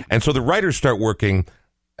 right? Right. And so the writers start working.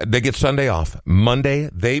 They get Sunday off. Monday,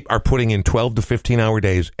 they are putting in 12 to 15-hour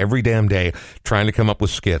days every damn day trying to come up with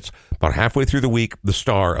skits. About halfway through the week, the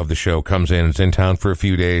star of the show comes in, is in town for a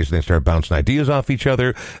few days. They start bouncing ideas off each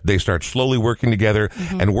other. They start slowly working together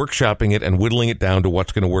and workshopping it and whittling it down to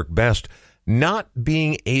what's going to work best. Not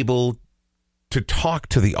being able to talk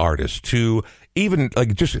to the artist, to even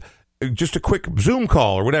like just a quick Zoom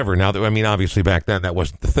call or whatever. Now, I mean, obviously back then that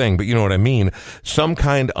wasn't the thing, but you know what I mean? Some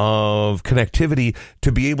kind of connectivity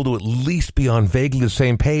to be able to at least be on vaguely the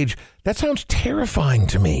same page. That sounds terrifying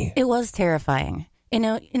to me. It was terrifying. You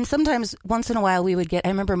know, and sometimes once in a while we would get, I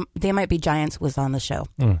remember They Might Be Giants was on the show.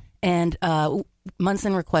 And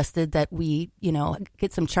Munson requested that we, you know,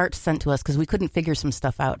 get some charts sent to us because we couldn't figure some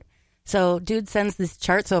stuff out. So dude sends these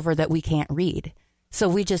charts over that we can't read. So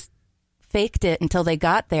we just faked it until they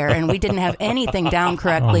got there, and we didn't have anything down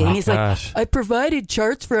correctly. And he's like, I provided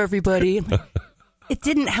charts for everybody. It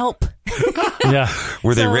didn't help. Yeah.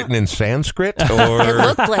 Were they written in Sanskrit? Or? It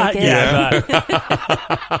looked like it. Yeah.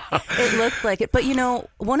 It looked like it. But, you know,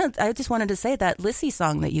 I just wanted to say that Lissy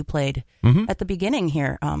song that you played at the beginning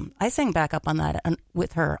here, I sang back up on that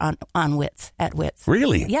with her on Wits, at Wits.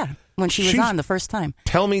 Really? Yeah. When she was on the first time.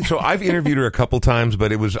 Tell me, so I've interviewed her a couple times,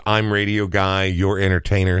 but it was I'm radio guy, you're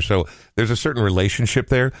entertainer. So there's a certain relationship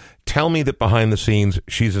there. Tell me that behind the scenes,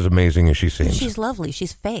 she's as amazing as she seems. She's lovely.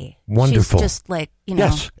 She's Faye. Wonderful. She's just like, you know.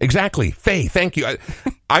 Yes, exactly. Faye, thank you.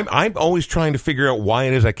 I'm always trying to figure out why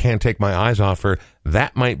it is I can't take my eyes off her.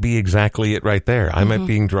 That might be exactly it right there. I might be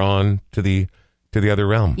being drawn to the other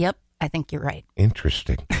realm. Yep. I think you're right.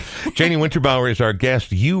 Interesting. Janie Winterbauer is our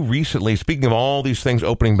guest. You recently, speaking of all these things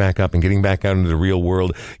opening back up and getting back out into the real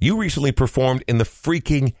world, you recently performed in the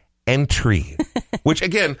freaking Entry, which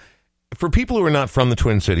again, for people who are not from the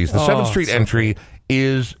Twin Cities, the 7th Street Entry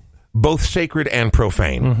is both sacred and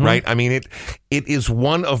profane, right? I mean, it is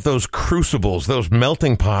one of those crucibles, those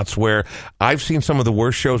melting pots where I've seen some of the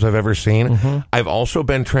worst shows I've ever seen. I've also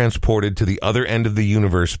been transported to the other end of the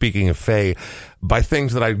universe, speaking of Faye, by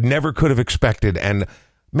things that I never could have expected. And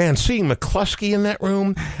man, seeing McCluskey in that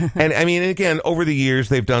room, and I mean, again, over the years,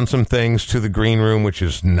 they've done some things to the green room, which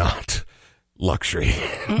is not luxury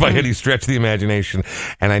by any stretch of the imagination.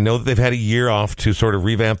 And I know that they've had a year off to sort of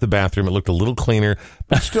revamp the bathroom. It looked a little cleaner,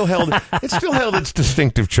 but it still held its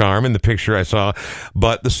distinctive charm in the picture I saw.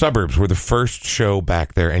 But the Suburbs were the first show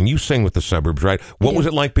back there, and you sing with the Suburbs, right? What was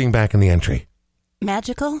it like being back in the Entry?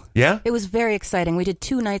 Magical. Yeah? It was very exciting. We did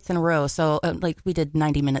 2 nights in a row, so we did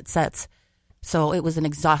 90-minute sets. So it was an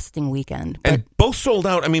exhausting weekend. But And both sold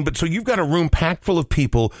out. I mean, but so you've got a room packed full of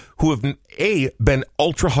people who have, been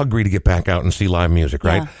ultra hungry to get back out and see live music,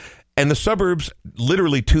 right? Yeah. And the Suburbs,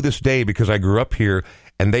 literally to this day, because I grew up here,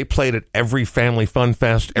 and they played at every Family Fun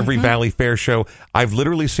Fest, every Valley Fair show. I've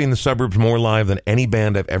literally seen the Suburbs more live than any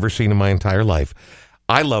band I've ever seen in my entire life.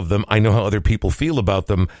 I love them. I know how other people feel about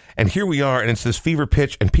them. And here we are, and it's this fever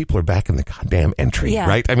pitch, and people are back in the goddamn Entry,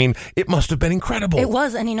 right? I mean, it must have been incredible. it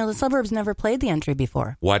was, and you know, the Suburbs never played the Entry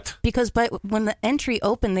before. What? Because when the Entry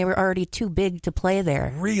opened, they were already too big to play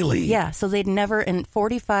there. Really? Yeah, so they'd never, in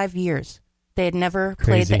 45 years, they had never played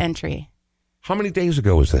Crazy. the Entry. How many days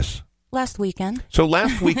ago was this? Last weekend. So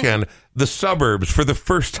last weekend, the Suburbs, for the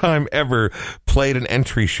first time ever, played an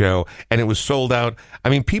Entry show, and it was sold out. I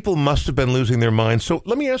mean, people must have been losing their minds. So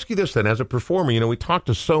let me ask you this then. As a performer, you know, we talk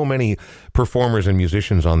to so many performers and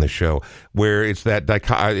musicians on this show where it's that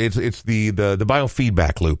it's the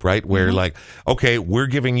biofeedback loop, right? Where like, okay, we're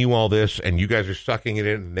giving you all this, and you guys are sucking it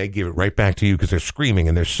in, and they give it right back to you because they're screaming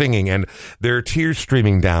and they're singing, and there are tears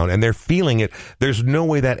streaming down, and they're feeling it. There's no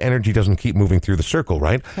way that energy doesn't keep moving through the circle,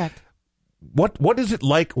 right? Correct. What is it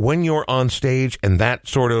like when you're on stage and that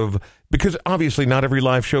sort of, because obviously not every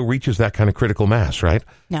live show reaches that kind of critical mass, right?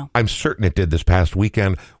 No. I'm certain it did this past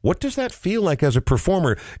weekend. What does that feel like as a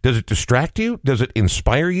performer? Does it distract you? Does it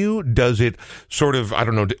inspire you? Does it sort of, I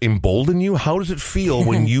don't know, embolden you? How does it feel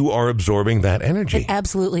when you are absorbing that energy? It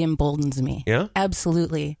absolutely emboldens me. Yeah?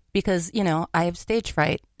 Absolutely. Because, you know, I have stage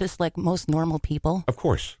fright, just like most normal people. Of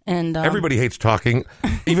course. And everybody hates talking.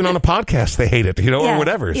 Even on a podcast, they hate it, you know, or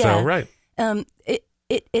whatever. Yeah. So, right.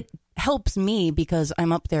 It helps me because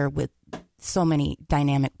I'm up there with so many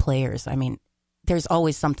dynamic players. I mean, there's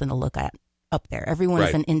always something to look at up there. Everyone is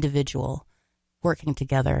Right. an individual working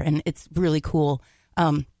together, and it's really cool.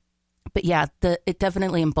 But yeah, it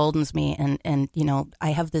definitely emboldens me, and you know, I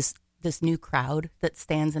have this new crowd that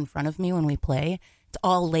stands in front of me when we play. It's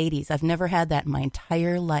all ladies. I've never had that in my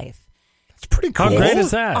entire life. It's pretty cool. How great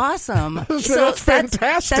is that? Awesome. That's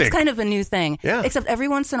fantastic. That's kind of a new thing. Yeah. Except every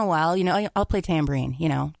once in a while, you know, I'll play tambourine, you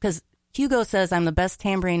know, because Hugo says I'm the best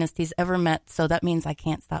tambourinist he's ever met, so that means I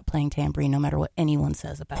can't stop playing tambourine no matter what anyone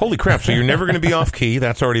says about it. Holy crap. So you're never going to be off key.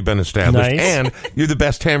 That's already been established. Nice. And you're the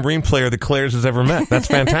best tambourine player that Claire's has ever met. That's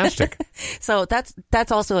fantastic. So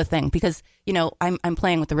that's also a thing because, you know, I'm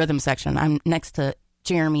playing with the rhythm section. I'm next to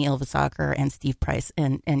Jeremy Ilvasaker and Steve Price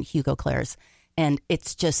and Hugo Claire's. And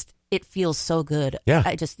it's just, it feels so good. Yeah.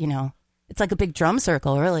 I just, you know, it's like a big drum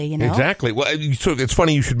circle, really, you know? Exactly. Well, so it's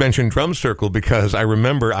funny you should mention drum circle because I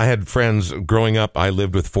remember I had friends growing up. I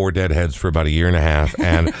lived with 4 deadheads for about a year and a half.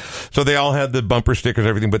 And so they all had the bumper stickers and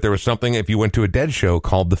everything. But there was something, if you went to a Dead show,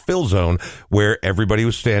 called the Fill Zone, where everybody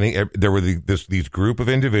was standing. There were these group of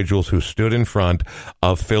individuals who stood in front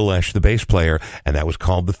of Phil Lesh, the bass player. And that was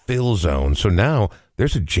called the Fill Zone. So now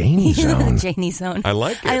there's a Janie Zone. Janie Zone. I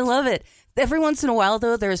like it. I love it. Every once in a while,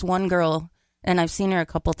 though, there's one girl, and I've seen her a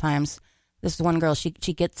couple times. This one girl, she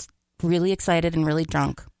gets really excited and really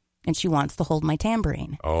drunk, and she wants to hold my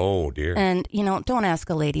tambourine. Oh, dear. And, you know, don't ask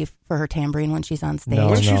a lady for her tambourine when she's on stage. No,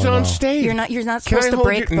 When she's on no. stage. You're not Can supposed I to hold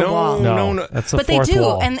break your- the No, wall. no. That's the But they fourth do,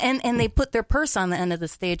 wall. and they put their purse on the end of the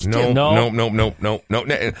stage, No, too.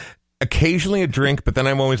 no. Occasionally a drink, but then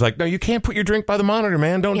I'm always like, no, you can't put your drink by the monitor,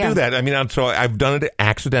 man. Don't Yeah. do that. I mean, so I've done it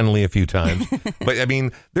accidentally a few times. But, I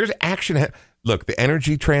mean, there's action. Look, the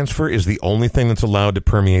energy transfer is the only thing that's allowed to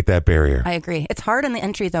permeate that barrier. I agree. It's hard in the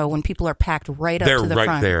entry, though, when people are packed right up They're to the right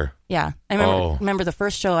front. there. Yeah. I remember the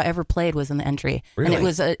first show I ever played was in the entry. Really?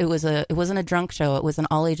 And it wasn't a drunk show. It was an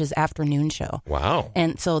all ages afternoon show. Wow.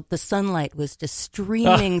 And so the sunlight was just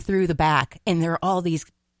streaming through the back, and there are all these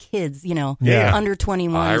kids, you know, Yeah. under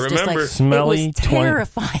 21. I Just like, remember. Smelly it was 20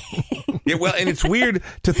 terrifying. Yeah, well, and it's weird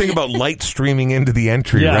to think about light streaming into the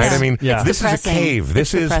entry, Yes. right? I mean, Yeah. this is a Depressing. cave.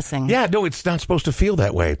 This It's is depressing. Yeah, no, it's not supposed to feel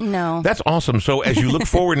that way. No. That's awesome. So as you look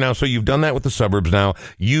forward now, so you've done that with the suburbs now.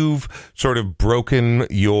 You've sort of broken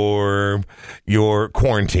your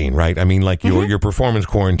quarantine, right? I mean, like your performance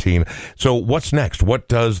quarantine. So what's next? What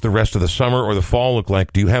does the rest of the summer or the fall look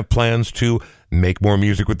like? Do you have plans to make more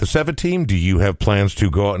music with the Seva team? Do you have plans to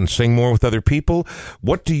go out and sing more with other people?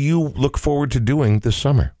 What do you look forward to doing this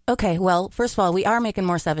summer? Okay, well, first of all, we are making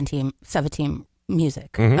more Seva team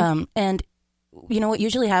music. And you know what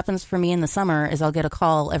usually happens for me in the summer is I'll get a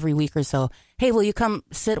call every week or so. Hey, will you come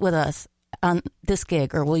sit with us on this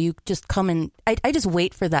gig? Or will you just come and... I just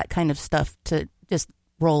wait for that kind of stuff to just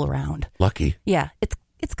roll around. Lucky. Yeah,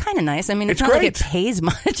 it's kind of nice. I mean, it's It's not great. like it pays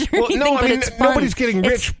much or Well, anything, no, I but mean, it's fun. nobody's getting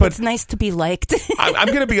rich, but- it's nice to be liked. I'm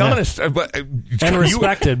going to be honest. But, And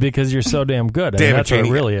respected because you're so damn good. I mean, Damn it, that's what Janie.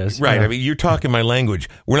 it really is. Right. Yeah. I mean, you're talking my language.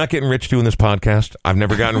 We're not getting rich doing this podcast. I've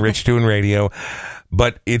never gotten rich doing radio,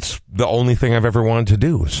 but it's the only thing I've ever wanted to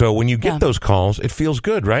do. So when you get Yeah. those calls, it feels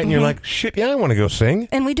good, right? And you're like, shit, yeah, I want to go sing.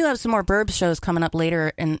 And we do have some more Burbs shows coming up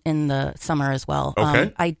later in the summer as well.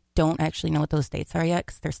 Okay. I don't actually know what those dates are yet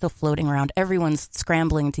because they're still floating around. Everyone's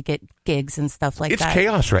scrambling to get gigs and stuff like It's that.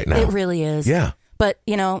 chaos right now. It really is. Yeah. But,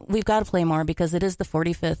 you know, we've got to play more because it is the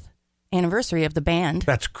 45th anniversary of the band.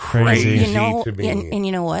 That's And, crazy you know, to me. and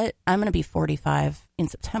you know what? I'm going to be 45 in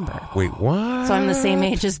September. Wait, what? So I'm the same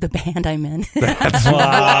age as the band I'm in. Isn't That's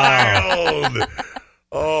wild.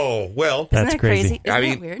 Oh, well. That's that crazy. Isn't I that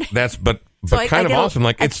mean, weird? that's but So I kind of get a- awesome.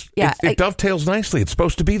 Like I- it I- dovetails nicely. It's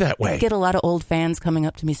supposed to be that way. I get a lot of old fans coming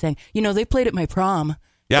up to me saying, you know, they played at my prom.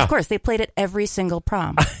 Yeah. Of course, they played at every single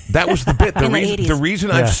prom. That was the bit. In the 80s. The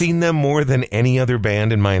reason I've Yes. seen them more than any other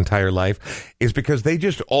band in my entire life is because they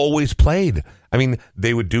just always played. I mean,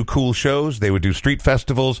 they would do cool shows. They would do street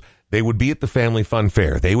festivals. They would be at the Family Fun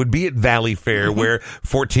Fair. They would be at Valley Fair where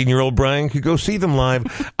 14-year-old Brian could go see them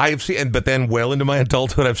live. I have seen, but then well into my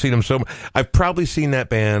adulthood, I've seen them I've probably seen that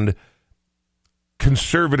band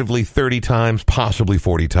conservatively 30 times, possibly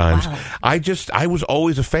 40 times. Wow. I was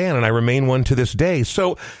always a fan, and I remain one to this day.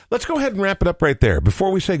 So let's go ahead and wrap it up right there.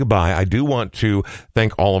 Before we say goodbye, I do want to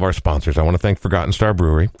thank all of our sponsors. I want to thank Forgotten Star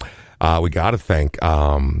Brewery. We got to thank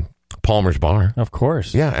Palmer's Bar. Of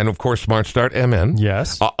course. Yeah, and of course, Smart Start MN.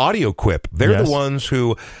 Yes. AudioQuip. They're Yes. the ones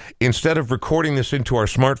who, instead of recording this into our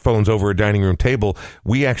smartphones over a dining room table,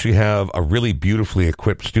 we actually have a really beautifully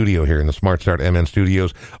equipped studio here in the Smart Start MN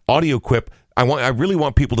studios. AudioQuip. I really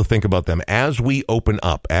want people to think about them as we open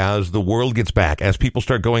up, as the world gets back, as people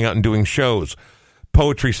start going out and doing shows,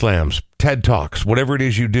 poetry slams, TED Talks, whatever it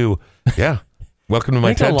is you do. Yeah. Welcome to my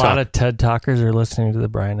I think TED a Talk. lot of TED Talkers are listening to the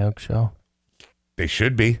Brian Oak Show. They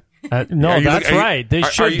should be. No, that's right. They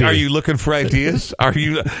should be. Are you looking for ideas?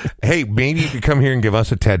 Hey, maybe you could come here and give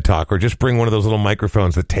us a TED Talk, or just bring one of those little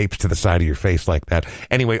microphones that tapes to the side of your face like that.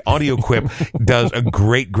 Anyway, AudioQuip does a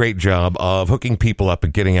great job of hooking people up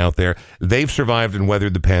and getting out there. They've survived and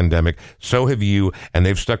weathered the pandemic. So have you, and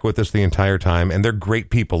they've stuck with us the entire time, and they're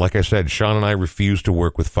great people. Like I said, Sean and I refuse to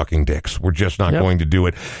work with fucking dicks. We're just not going to do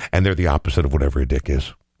it, and they're the opposite of whatever a dick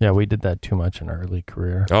is. Yeah, we did that too much in our early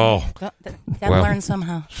career. Oh. Gotta learn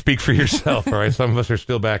somehow. Speak for yourself, all right? Some of us are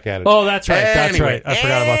still back at it. Oh, that's right. Anyway, I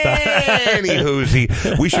forgot about that.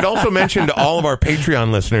 Anywhoozy. We should also mention to all of our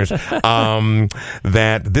Patreon listeners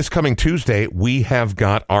that this coming Tuesday, we have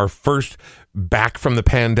got our first back from the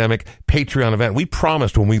pandemic Patreon event. We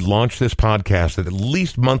promised when we launched this podcast that at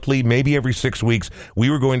least monthly, maybe every 6 weeks, we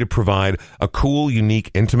were going to provide a cool, unique,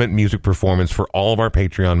 intimate music performance for all of our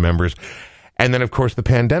Patreon members. And then, of course, the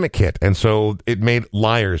pandemic hit. And so it made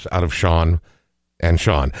liars out of Sean and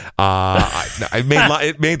Sean.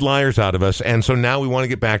 It made liars out of us. And so now we want to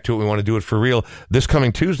get back to it. We want to do it for real. This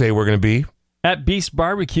coming Tuesday, we're going to be at Beast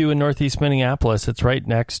Barbecue in Northeast Minneapolis. It's right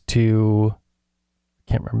next to,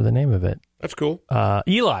 I can't remember the name of it. That's cool.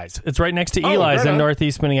 Eli's. It's right next to Eli's in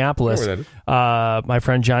Northeast Minneapolis. My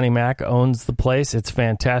friend Johnny Mack owns the place. It's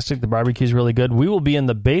fantastic. The barbecue's really good. We will be in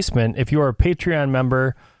the basement. If you are a Patreon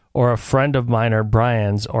member or a friend of mine or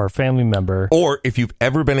Brian's or a family member. Or if you've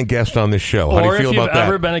ever been a guest on this show. How do you feel about that? Or if you've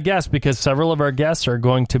ever been a guest, because several of our guests are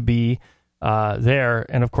going to be there.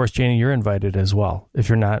 And, of course, Janie, you're invited as well if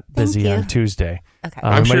you're not busy on Tuesday. Okay.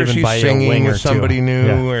 I'm sure she's singing with somebody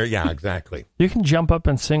new. Yeah, exactly. You can jump up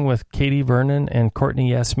and sing with Katie Vernon and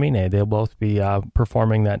Courtney Yasmine. They'll both be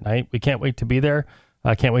performing that night. We can't wait to be there.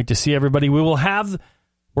 I can't wait to see everybody. We're going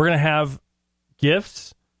to have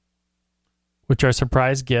gifts, which are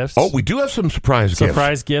surprise gifts. Oh, we do have some surprise gifts.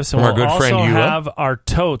 Surprise gifts. And from our good friend, also Eula. have our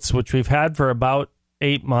totes, which we've had for about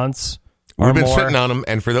 8 months or We've been more. sitting on them.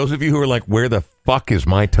 And for those of you who are like, where the fuck is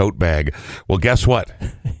my tote bag? Well, guess what?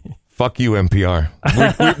 Fuck you, NPR.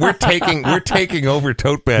 We're taking over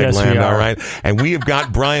tote bag land, all right? And we have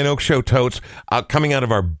got Brian Oak Show totes coming out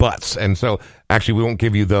of our butts. And so, actually, we won't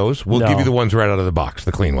give you those. We'll give you the ones right out of the box,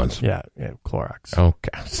 the clean ones. Yeah, Clorox. Okay.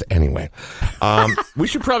 So anyway, we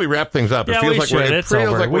should probably wrap things up. Yeah, it feels like should. It's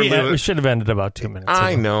over. Like we should have ended about 2 minutes.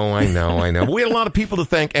 I know. But we had a lot of people to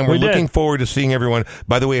thank, and we're looking forward to seeing everyone.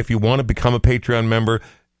 By the way, if you want to become a Patreon member,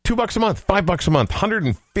 $2 a month, $5 a month,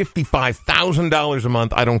 $155,000 a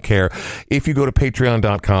month. I don't care. If you go to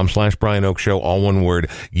patreon.com/Brian Oak Show, all one word,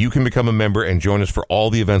 you can become a member and join us for all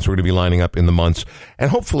the events we're going to be lining up in the months and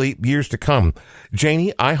hopefully years to come.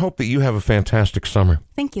 Janie, I hope that you have a fantastic summer.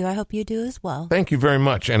 Thank you. I hope you do as well. Thank you very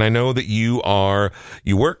much. And I know that you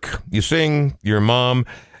work, you sing, you're a mom.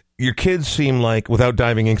 Your kids seem like, without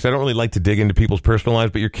diving in, because I don't really like to dig into people's personal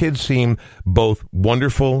lives, but your kids seem both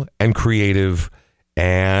wonderful and creative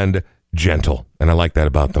and gentle, and I like that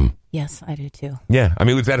about them. Yes, I do too. Yeah, I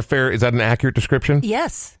mean, is that an accurate description?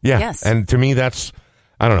 Yes. Yeah. Yes. And to me, it's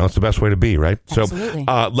the best way to be, right? Absolutely.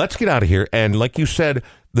 So let's get out of here. And like you said,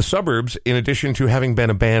 the Suburbs, in addition to having been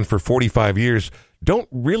a band for 45 years, don't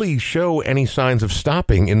really show any signs of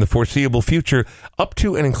stopping in the foreseeable future, up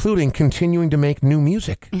to and including continuing to make new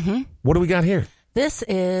music. Mm-hmm. What do we got here? This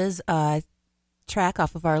is a track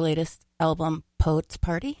off of our latest album, Poets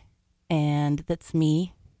Party. And that's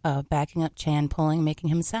me backing up Chan Pulling, making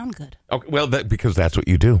him sound good. Okay, well, because that's what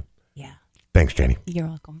you do. Yeah. Thanks, Jenny. You're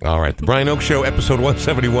welcome. All right. The Brian Oak Show, episode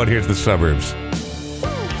 171. Here's the Suburbs.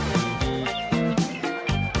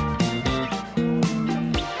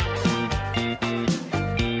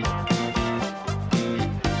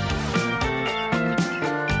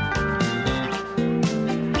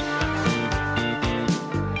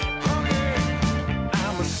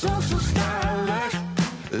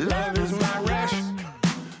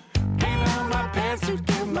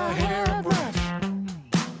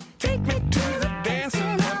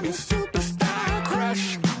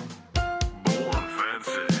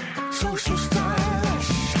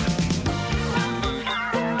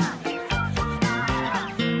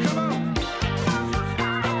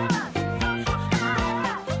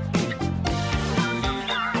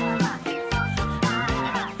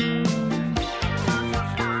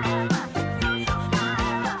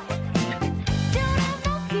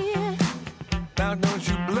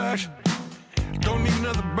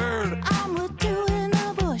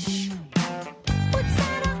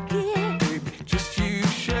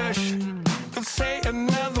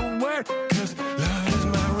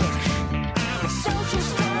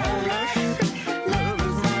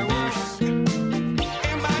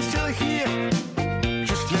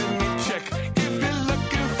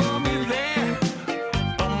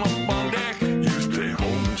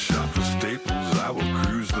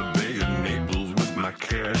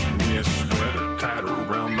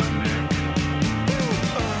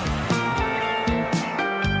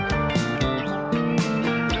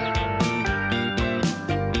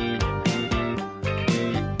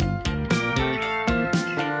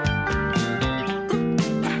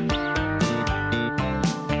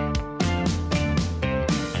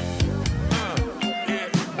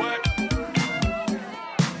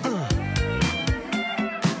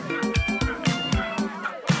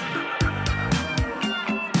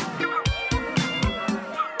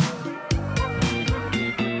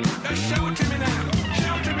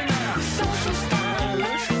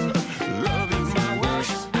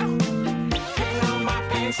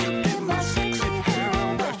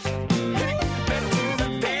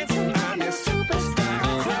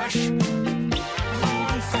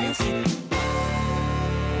 dance.